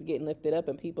 JT is getting lifted up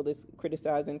and people is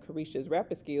criticizing Carisha's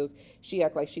rapper skills, she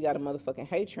act like she got a motherfucking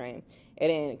hate train. And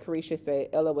then Carisha say,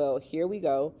 LOL, here we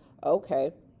go.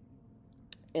 Okay.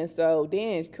 And so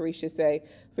then Carisha say,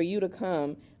 for you to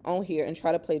come on here and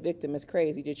try to play victim is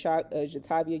crazy.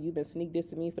 Jatavia, you've been sneak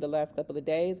dissing me for the last couple of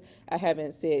days. I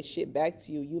haven't said shit back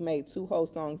to you. You made 2 whole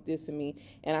songs dissing me,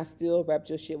 and I still rapped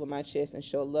your shit with my chest and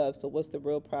show love. So what's the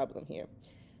real problem here?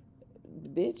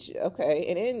 Bitch, okay.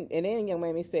 And then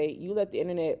YungMiami say, you let the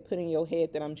internet put in your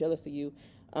head that I'm jealous of you.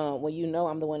 When you know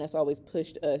I'm the one that's always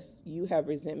pushed us, you have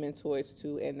resentment towards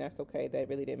too, and that's okay. That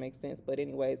really didn't make sense. But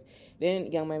anyways,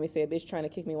 then YungMiami said, bitch, trying to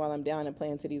kick me while I'm down and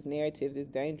playing to these narratives is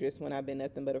dangerous when I've been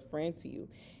nothing but a friend to you.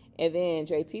 And then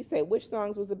JT said, which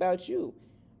songs was about you?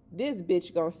 This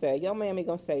bitch gonna say, YungMiami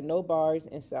gonna say, no bars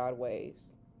and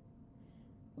sideways.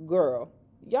 Girl,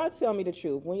 y'all tell me the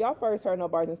truth. When y'all first heard no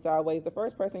bars and sideways, the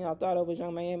first person y'all thought of was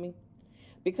YungMiami?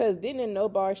 Because then in no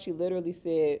bars, she literally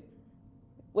said,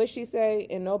 what she say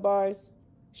in no bars?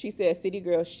 She said city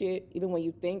girl shit. Even when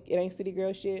you think it ain't city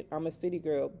girl shit, I'm a city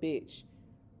girl bitch.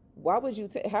 Why would you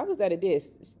how was that a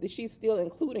diss? She's still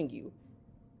including you.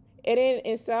 And then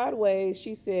in sideways,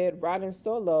 she said riding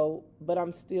solo, but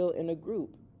I'm still in a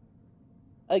group.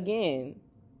 Again,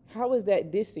 how is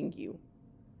that dissing you?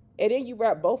 And then you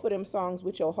rap both of them songs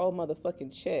with your whole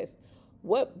motherfucking chest.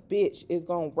 What bitch is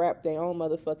gonna rap their own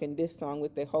motherfucking diss song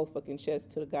with their whole fucking chest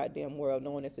to the goddamn world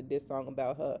knowing it's a diss song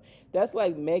about her? That's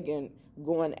like Megan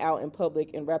going out in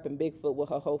public and rapping Bigfoot with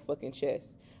her whole fucking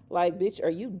chest. Like, bitch, are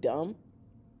you dumb?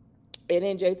 And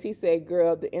then JT said,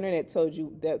 girl, the internet told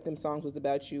you that them songs was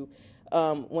about you.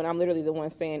 When I'm literally the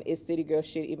one saying it's city girl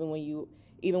shit, even when you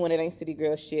even when it ain't City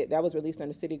Girls shit. That was released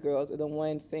under City Girls, or the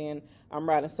one saying I'm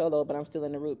riding solo, but I'm still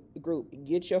in the group.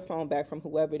 Get your phone back from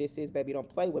whoever this is, baby. Don't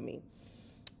play with me.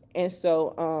 And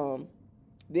so,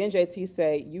 then JT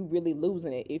say, you really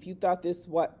losing it. If you thought this,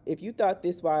 why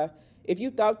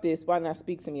not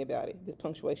speak to me about it? This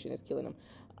punctuation is killing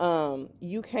them.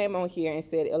 You came on here and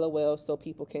said LOL so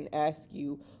people can ask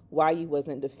you why you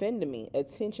wasn't defending me.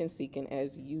 Attention seeking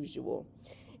as usual.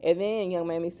 And then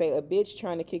YungMiami say, a bitch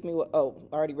trying to kick me with, oh,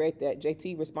 I already read that.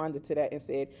 JT responded to that and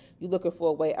said, you looking for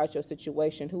a way out your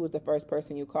situation. Who was the first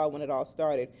person you called when it all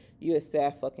started? You a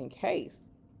sad fucking case.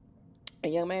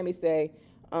 And YungMiami say,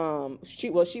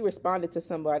 she responded to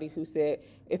somebody who said,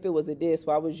 if it was a diss,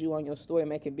 why was you on your story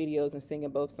making videos and singing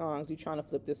both songs? You trying to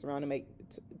flip this around to make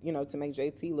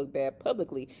JT look bad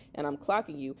publicly, and I'm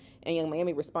clocking you. And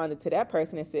YungMiami responded to that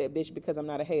person and said, bitch, because I'm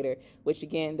not a hater, which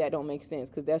again, that don't make sense,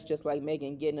 because that's just like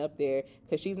Megan getting up there,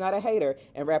 because she's not a hater,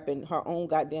 and rapping her own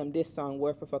goddamn diss song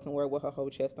word for fucking word with her whole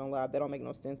chest on live. That don't make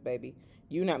no sense, baby.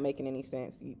 You not making any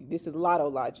sense. This is lotto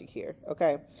logic here,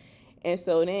 okay? And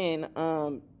so then,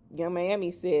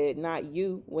 YungMiami said, not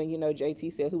you, when,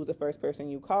 JT said, who was the first person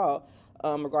you called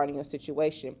regarding your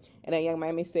situation. And then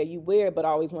YungMiami said, you weird, but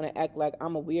always want to act like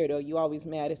I'm a weirdo. You always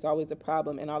mad. It's always a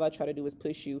problem. And all I try to do is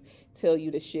push you, tell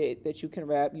you the shit that you can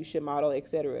rap, you should model,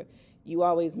 etc. You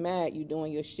always mad. You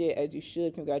doing your shit as you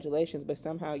should. Congratulations. But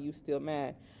somehow you still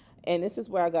mad. And this is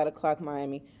where I got to clock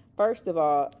Miami. First of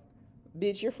all,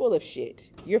 bitch, you're full of shit.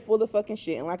 You're full of fucking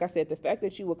shit. And like I said, the fact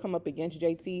that you will come up against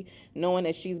JT knowing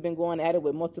that she's been going at it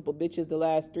with multiple bitches the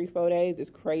last 3-4 days is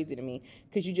crazy to me,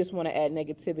 because you just want to add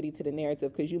negativity to the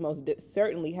narrative, because you most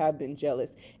certainly have been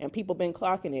jealous. And people been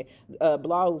clocking it.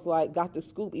 Blogs like Got the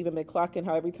Scoop even been clocking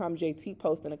how every time JT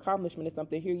posts an accomplishment or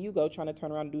something, here you go trying to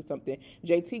turn around and do something.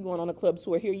 JT going on a club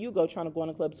tour, here you go trying to go on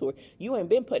a club tour. You ain't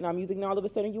been putting out music, and all of a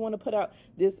sudden you want to put out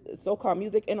this so-called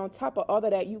music. And on top of all of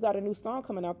that, you got a new song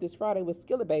coming out this Friday with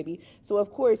Skilla Baby. So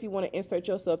of course you want to insert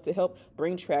yourself to help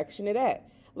bring traction to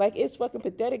that. Like, it's fucking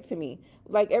pathetic to me.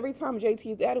 Like, every time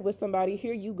JT is at it with somebody,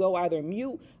 here you go either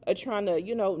mute or trying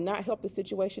to, not help the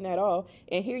situation at all.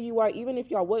 And here you are, even if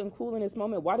y'all wasn't cool in this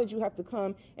moment, why did you have to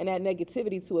come and add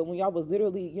negativity to it when y'all was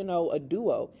literally, a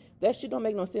duo? That shit don't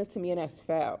make no sense to me, and that's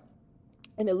foul.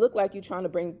 And it looked like you trying to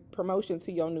bring promotion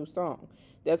to your new song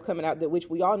that's coming out, that which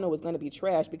we all know is going to be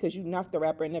trash, because you not the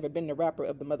rapper and never been the rapper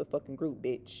of the motherfucking group,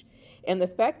 bitch. And the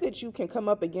fact that you can come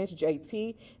up against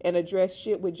JT and address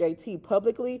shit with JT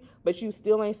publicly, but you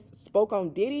still ain't spoke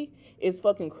on Diddy, is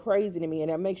fucking crazy to me,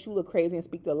 and that makes you look crazy and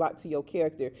speak a lot to your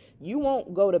character. You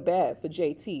won't go to bat for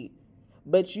JT,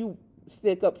 but you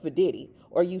stick up for Diddy,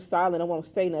 or you silent and won't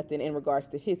say nothing in regards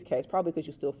to his case, probably because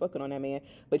you're still fucking on that man,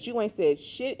 but you ain't said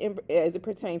shit as it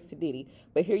pertains to Diddy.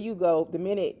 But here you go, the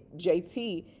minute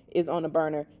JT is on the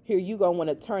burner, here you go want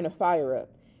to turn the fire up.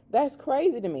 That's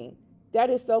crazy to me. That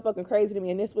is so fucking crazy to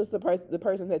me. And this was the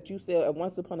person that you said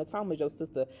once upon a time was your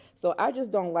sister. So I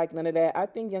just don't like none of that. I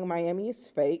think YungMiami is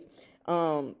fake.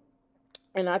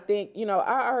 And I think,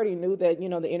 I already knew that,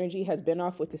 the energy has been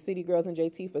off with the City Girls and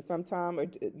JT for some time, or,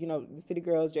 the City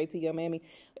Girls, JT, YungMiami.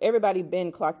 Everybody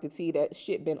been clocked the tea, that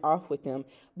shit been off with them.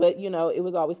 But, it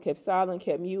was always kept silent,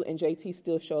 kept mute, and JT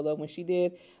still showed love when she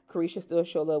did. Carisha still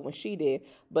showed love when she did.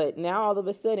 But now all of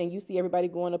a sudden, you see everybody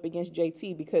going up against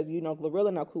JT because,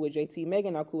 Glorilla not cool with JT,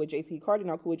 Megan not cool with JT, Cardi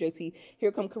not cool with JT.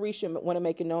 Here come Carisha want to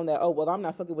make it known that, oh, well, I'm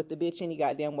not fucking with the bitch any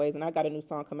goddamn ways, and I got a new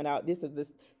song coming out. This is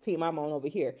this team I'm on over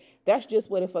here. That's just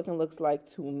what it fucking looks like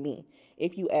to me,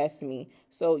 if you ask me.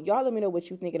 So y'all let me know what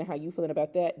you thinking and how you feeling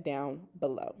about that down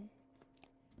below.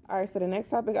 All right, so the next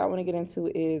topic I want to get into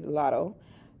is Lotto.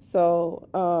 So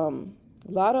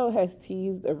Lotto has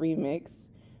teased a remix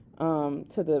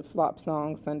to the flop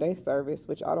song Sunday Service,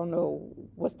 which I don't know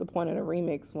what's the point of the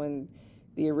remix when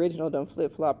the original done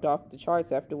flip-flopped off the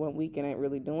charts after 1 week and ain't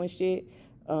really doing shit.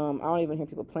 I don't even hear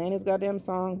people playing this goddamn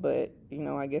song, but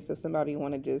I guess if somebody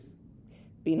want to just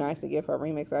be nice to give her a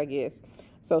remix, I guess.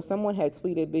 So someone had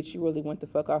tweeted, bitch, you really went the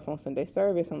fuck off on Sunday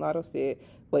Service, and Lotto said,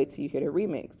 wait till you hear the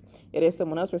remix. And then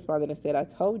someone else responded and said, I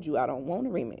told you I don't want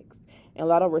a remix. And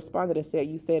Lotto responded and said,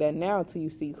 you say that now till you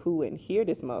see who and hear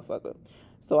this motherfucker.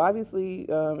 So obviously,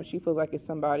 she feels like it's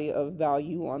somebody of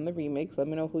value on the remix. Let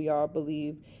me know who y'all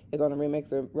believe is on the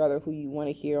remix, or rather who you want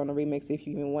to hear on the remix, if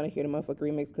you even want to hear the motherfucker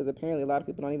remix, because apparently a lot of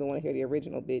people don't even want to hear the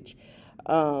original, bitch.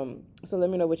 So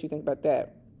let me know what you think about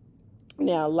that.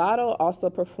 Now, Lotto also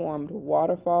performed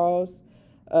Waterfalls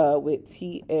with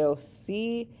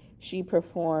TLC. She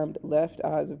performed Left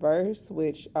Eye's verse,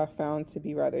 which I found to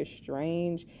be rather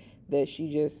strange, that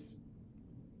she just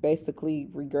basically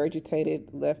regurgitated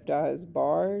Left Eye's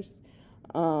bars.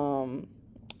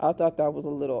 I thought that was a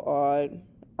little odd.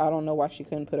 I don't know why she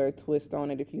couldn't put her twist on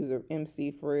it if you was an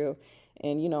MC for real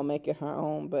and, you know, make it her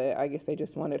own. But I guess they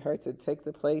just wanted her to take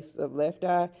the place of Left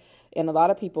Eye. And a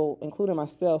lot of people, including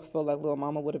myself, feel like Lil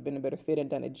Mama would have been a better fit and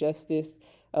done it justice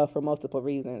for multiple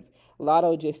reasons.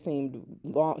 Lotto just seemed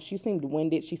long. She seemed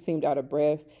winded. She seemed out of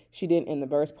breath. She didn't end the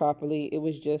verse properly. It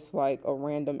was just like a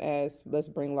random ass, let's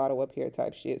bring Lotto up here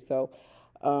type shit. So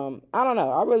I don't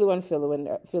know. I really wasn't feeling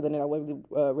it.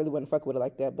 I really wasn't fucking with it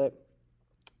like that. But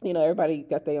you know, everybody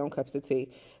got their own cups of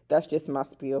tea. That's just my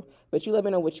spiel. But you let me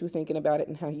know what you're thinking about it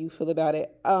and how you feel about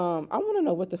it. I want to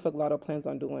know what the fuck Lotto plans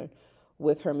on doing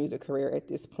with her music career at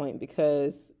this point,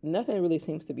 because nothing really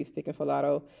seems to be sticking for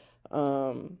Lotto.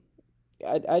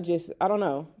 I don't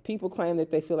know. People claim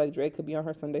that they feel like Drake could be on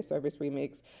her Sunday Service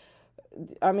remix.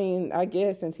 I mean, I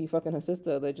guess since he fucking her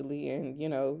sister allegedly, and you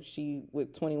know she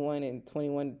with 21 and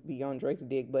 21 be on Drake's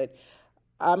dick. But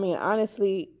I mean,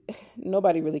 honestly,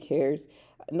 nobody really cares.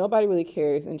 Nobody really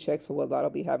cares and checks for what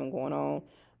Lotto be having going on.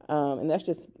 And that's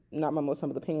just not my most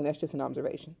humble opinion. That's just an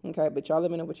observation. Okay, but y'all let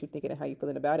me know what you're thinking and how you're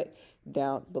feeling about it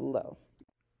down below.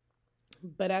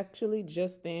 But actually,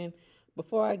 just then,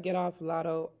 before I get off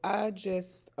Lotto, I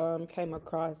just came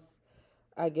across,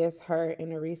 I guess, her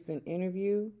in a recent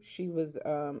interview. She was,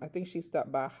 I think she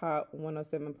stopped by Hot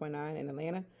 107.9 in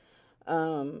Atlanta.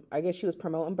 I guess she was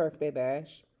promoting Birthday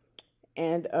Bash.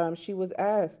 And she was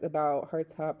asked about her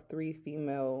top 3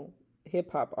 female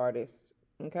hip-hop artists.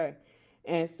 Okay.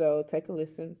 And so take a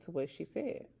listen to what she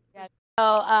said.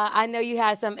 So I know you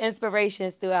had some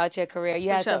inspirations throughout your career.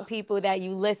 You had some people that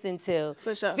you listened to.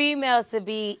 For sure. Females to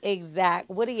be exact.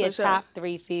 What are your top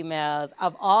 3 females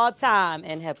of all time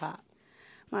in hip-hop?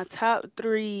 My top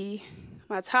three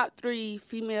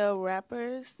female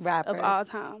rappers of all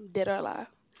time, dead or alive.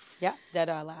 Yep, dead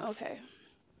or alive. Okay.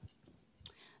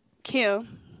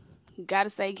 Kim,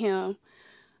 gotta say Kim.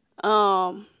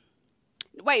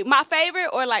 Wait, my favorite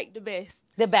or like the best?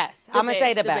 The best. I'm gonna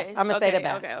say the best. I'm gonna say the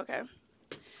best. Okay.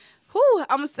 Whew,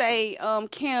 I'm gonna say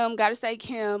Kim. Gotta say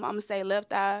Kim. I'm gonna say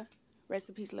Left Eye. Rest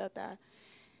in peace, Left Eye.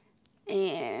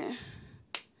 And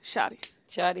Shawty.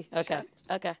 Okay.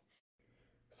 Okay.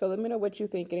 So let me know what you're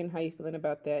thinking and how you're feeling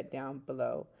about that down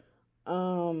below.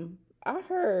 I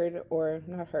heard, or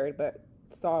not heard, but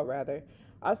saw rather.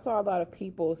 I saw a lot of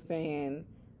people saying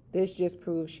this just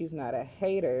proves she's not a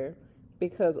hater,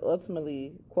 because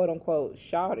ultimately, quote unquote,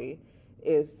 Shawty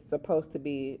is supposed to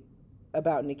be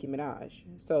about Nicki Minaj.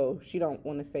 So she don't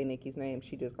want to say Nicki's name.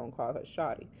 She just gonna call her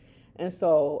Shawty. And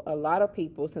so a lot of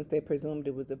people, since they presumed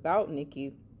it was about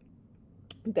Nicki,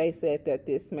 they said that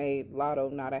this made Lotto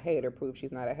not a hater, prove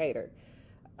she's not a hater.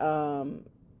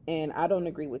 And I don't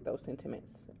agree with those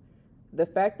sentiments. The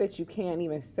fact that you can't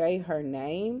even say her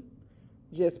name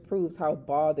just proves how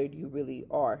bothered you really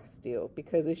are still,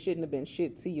 because it shouldn't have been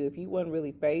shit to you. If you weren't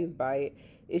really fazed by it,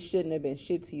 it shouldn't have been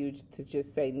shit to you to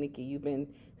just say Nicki. You've been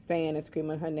saying and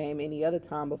screaming her name any other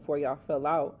time before y'all fell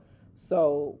out.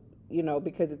 So, you know,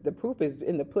 because the proof is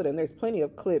in the pudding. There's plenty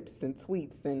of clips and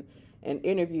tweets and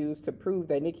interviews to prove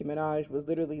that Nicki Minaj was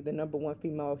literally the #1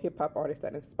 female hip-hop artist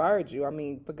that inspired you. I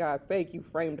mean, for God's sake, you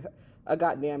framed a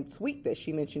goddamn tweet that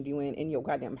she mentioned you in your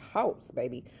goddamn house,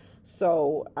 baby.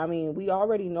 So, I mean, we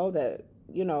already know that,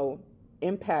 you know,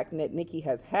 impact that Nicki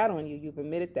has had on you. You've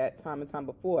admitted that time and time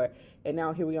before. And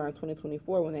now here we are in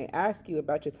 2024 when they ask you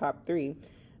about your top 3.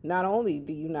 Not only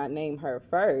do you not name her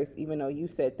first, even though you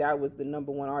said that was the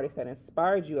 #1 artist that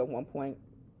inspired you at one point,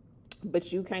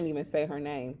 but you can't even say her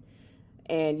name.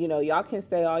 And, you know, y'all can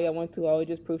say all y'all want to, oh, it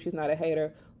just proves she's not a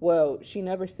hater. Well, she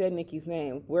never said Nicki's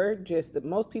name.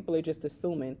 Most people are just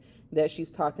assuming that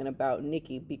she's talking about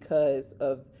Nicki because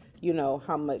of, you know,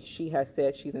 how much she has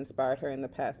said she's inspired her in the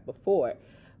past before.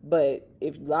 But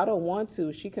if Lotto wants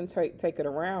to, she can take it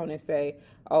around and say,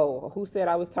 oh, who said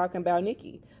I was talking about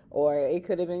Nicki? Or it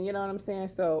could have been, you know what I'm saying?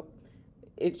 So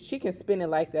she can spin it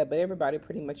like that, but everybody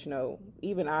pretty much know,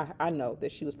 even I know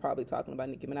that she was probably talking about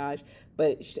Nicki Minaj,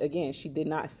 but again, she did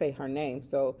not say her name,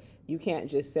 so you can't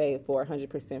just say for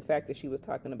 100% fact that she was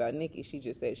talking about Nicki. She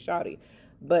just said Shawty,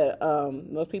 but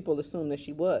most people assume that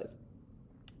she was.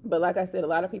 But like I said, a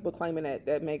lot of people claiming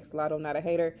that makes Lotto not a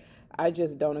hater. I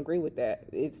just don't agree with that.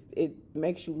 It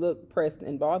makes you look pressed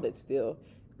and bothered still.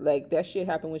 Like, that shit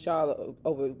happened with y'all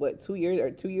over, 2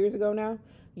 years ago now?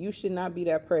 You should not be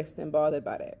that pressed and bothered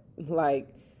by that.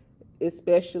 Like,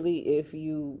 especially if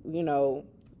you know,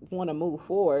 want to move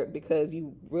forward, because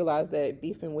you realize that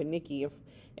beefing with Nicki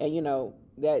and you know,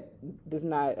 that does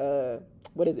not,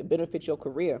 benefit your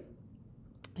career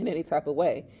in any type of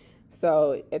way.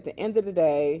 So at the end of the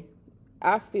day,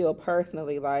 I feel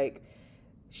personally like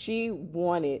she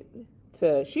wants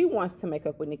to make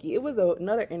up with Nicki. It was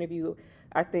another interview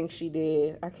I think she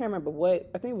did. I can't remember what.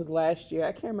 I think it was last year.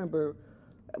 I can't remember.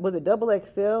 Was it Double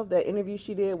XL, that interview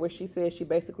she did where she said she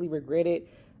basically regretted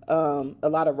a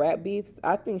lot of rap beefs?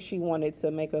 I think she wanted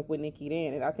to make up with Nicki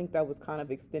then, and I think that was kind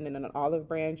of extending an olive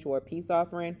branch or a peace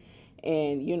offering,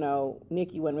 and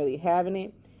Nicki wasn't really having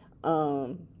it.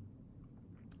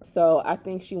 So I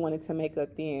think she wanted to make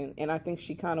up then, and I think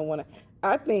she kind of wanted.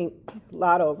 I think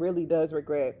Lotto really does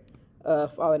regret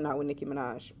falling out with Nicki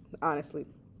Minaj, honestly,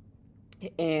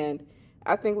 and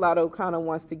I think Lotto kind of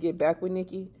wants to get back with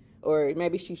Nicki. Or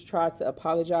maybe she's tried to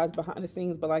apologize behind the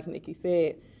scenes, but like Nicki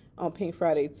said on Pink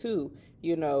Friday too,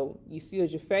 you sealed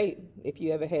your fate if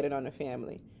you ever hated on the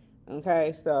family.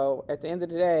 Okay, so at the end of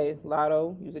the day,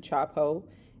 Lotto, you's a chop hoe,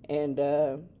 and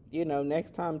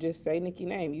next time just say Nicki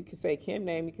name. You can say Kim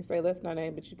name, you can say Left Eye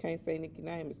name, but you can't say Nicki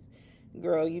name.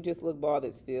 Girl, you just look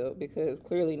bothered still, because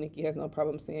clearly Nicki has no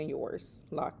problem saying yours.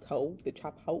 Locked hoe, the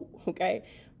chop hoe, okay?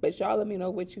 But y'all let me know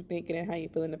what you thinking and how you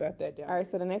feeling about that. All right,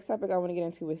 so the next topic I want to get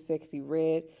into is Sexyy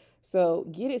Red. So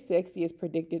Get It Sexy is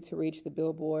predicted to reach the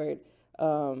Billboard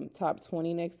top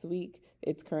 20 next week.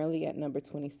 It's currently at number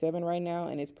 27 right now,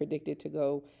 and it's predicted to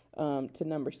go to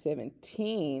number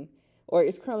 17. Or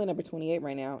it's currently number 28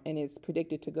 right now, and it's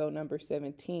predicted to go number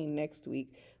 17 next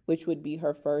week, which would be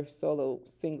her first solo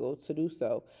single to do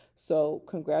so. So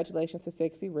congratulations to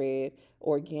Sexyy Red,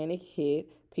 organic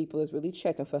hit. People is really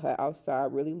checking for her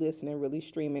outside, really listening, really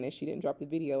streaming, and she didn't drop the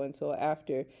video until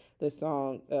after the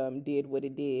song did what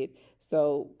it did.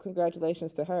 So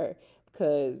congratulations to her,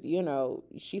 because,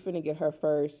 she finna get her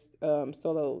first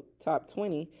solo top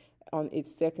 20 on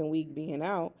its second week being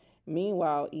out.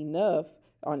 Meanwhile, Enough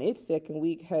on its second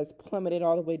week has plummeted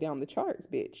all the way down the charts,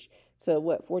 bitch, to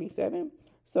what, 47?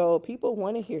 So people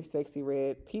want to hear Sexyy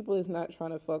Red. People is not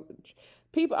trying to fuck.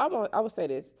 People, I would say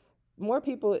this. More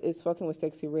people is fucking with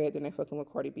Sexyy Red than they fucking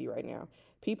with Cardi B right now.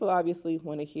 People obviously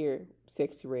want to hear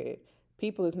Sexyy Red.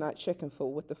 People is not checking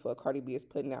for what the fuck Cardi B is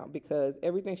putting out, because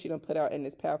everything she done put out in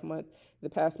the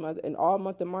past month, and all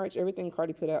month of March, everything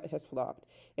Cardi put out has flopped.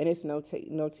 And it's no tea,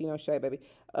 no shade, baby.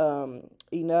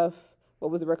 Enough. What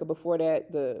was the record before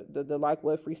that? The Like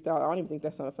What freestyle. I don't even think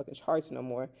that's on the fucking charts no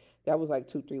more. That was like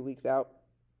 2-3 weeks out.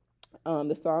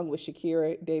 The song with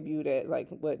Shakira debuted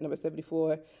at number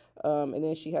 74. And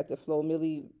then she had the Flo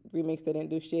Milli remix that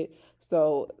didn't do shit.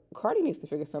 So Cardi needs to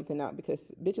figure something out,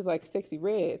 because bitches like Sexyy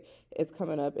Red is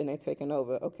coming up and they taking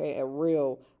over. Okay, a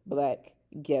real black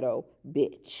ghetto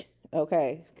bitch.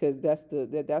 Okay, because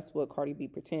that's what Cardi B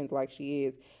pretends like she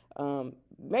is.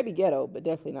 Maybe ghetto, but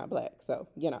definitely not black. So,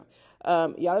 y'all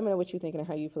let me know what you're thinking and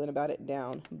how you feeling about it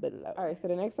down below. All right, so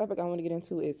the next topic I want to get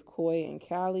into is Koi and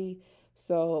Cali.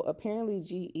 So apparently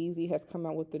G-Eazy has come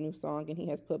out with the new song, and he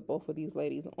has put both of these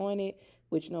ladies on it,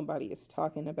 which nobody is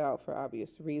talking about for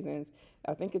obvious reasons.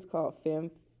 I think it's called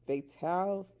Femme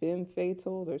Fatale,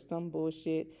 or some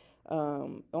bullshit.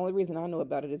 The only reason I know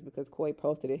about it is because Koi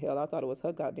posted it. Hell, I thought it was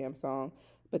her goddamn song.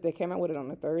 But they came out with it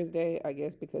on a Thursday, I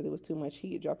guess, because it was too much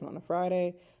heat dropping on a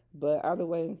Friday. But either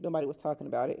way, nobody was talking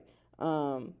about it.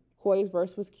 Koi's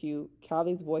verse was cute.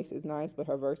 Callie's voice is nice, but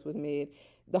her verse was mid.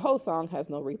 The whole song has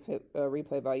no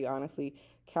replay value, honestly.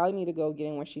 Callie need to go get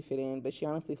in where she fit in, but she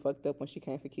honestly fucked up when she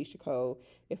came for Keisha Cole,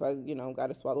 if I, got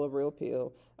to swallow a real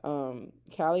pill.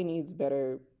 Callie needs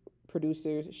better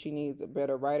producers. She needs a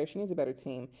better writer. She needs a better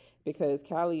team, because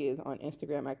Callie is on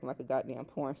Instagram acting like a goddamn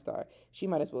porn star. She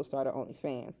might as well start her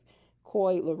OnlyFans.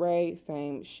 Koi, Lorray,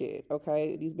 same shit,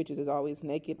 okay? These bitches is always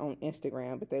naked on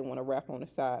Instagram, but they want to rap on the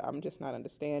side. I'm just not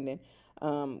understanding.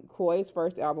 Koi's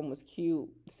first album was cute.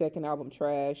 Second album,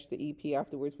 trash. The EP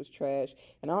afterwards was trash.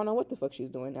 And I don't know what the fuck she's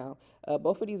doing now.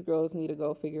 Both of these girls need to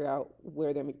go figure out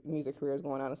where their music career is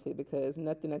going, honestly, because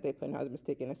nothing that they put in has been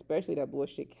sticking, especially that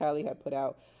bullshit Callie had put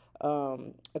out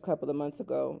a couple of months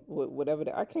ago, whatever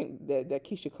that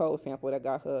Keisha Cole sample that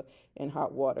got her in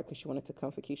hot water because she wanted to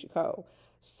come for Keisha Cole.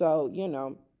 So,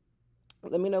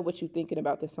 let me know what you're thinking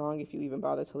about the song, if you even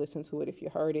bothered to listen to it, if you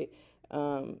heard it.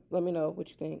 Let me know what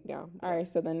you think down. All right,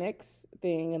 so the next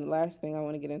thing and last thing I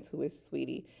want to get into is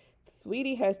Saweetie.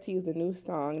 Saweetie has teased a new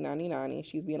song, Nani.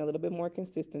 She's being a little bit more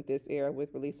consistent this era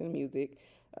with releasing music.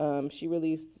 She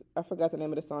released, I forgot the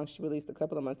name of the song she released a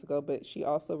couple of months ago, but she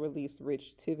also released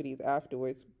Rich Tivities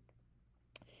afterwards.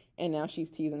 And now she's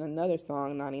teasing another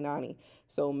song, Nani.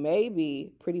 So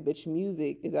maybe Pretty Bitch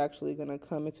Music is actually going to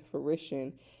come into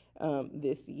fruition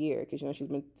this year, because she's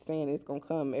been saying it's going to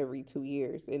come every 2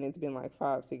 years, and it's been like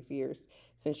 5-6 years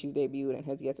since she's debuted and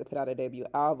has yet to put out a debut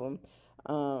album.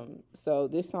 So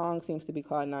this song seems to be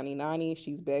called Nani.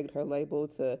 She's begged her label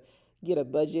to get a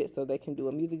budget so they can do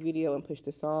a music video and push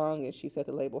the song. And she said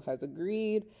the label has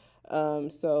agreed.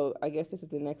 So I guess this is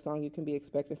the next song you can be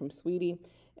expecting from Sweetie.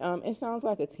 It sounds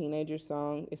like a teenager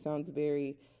song. It sounds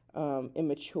very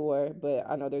immature, but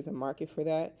I know there's a market for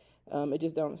that. It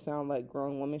just don't sound like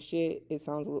grown woman shit. It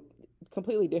sounds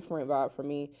completely different vibe for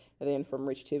me than from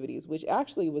Rich Tivities, which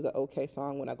actually was an okay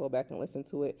song when I go back and listen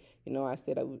to it. You know, I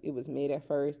said it was mid at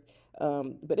first,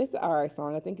 but it's an alright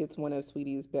song. I think it's one of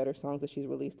Sweetie's better songs that she's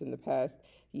released in the past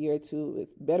year or two.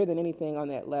 It's better than anything on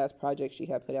that last project she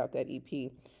had put out, that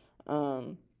EP.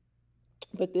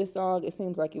 But this song, it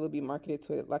seems like it would be marketed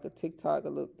to like a TikTok,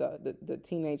 the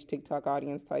teenage TikTok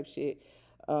audience type shit.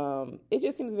 It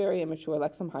just seems very immature,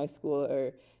 like some high school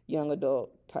or young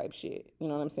adult type shit. You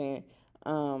know what I'm saying?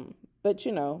 But,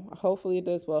 you know, hopefully it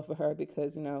does well for her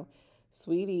because, you know,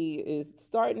 Sweetie is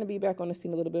starting to be back on the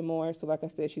scene a little bit more. So like I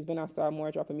said, she's been outside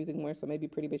more, dropping music more. So maybe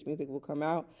Pretty Bitch music will come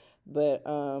out. But,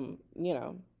 you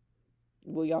know,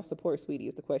 will y'all support Sweetie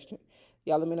is the question.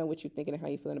 Y'all let me know what you're thinking and how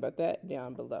you feeling about that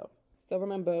down below. So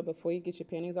remember, before you get your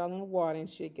panties all in the water and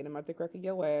shit, get them out the crack of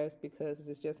your ass because this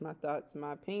is just my thoughts and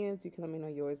my opinions. You can let me know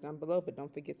yours down below, but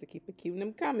don't forget to keep it cute in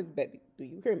them comments, baby. Do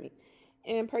you hear me?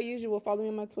 And per usual, follow me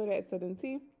on my Twitter at Southern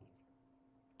T.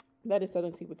 That is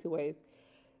Southern T with 2 A's.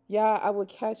 Y'all, I will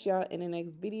catch y'all in the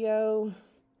next video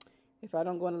if I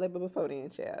don't go on the label before then,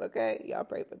 child, okay? Y'all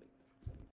pray for me.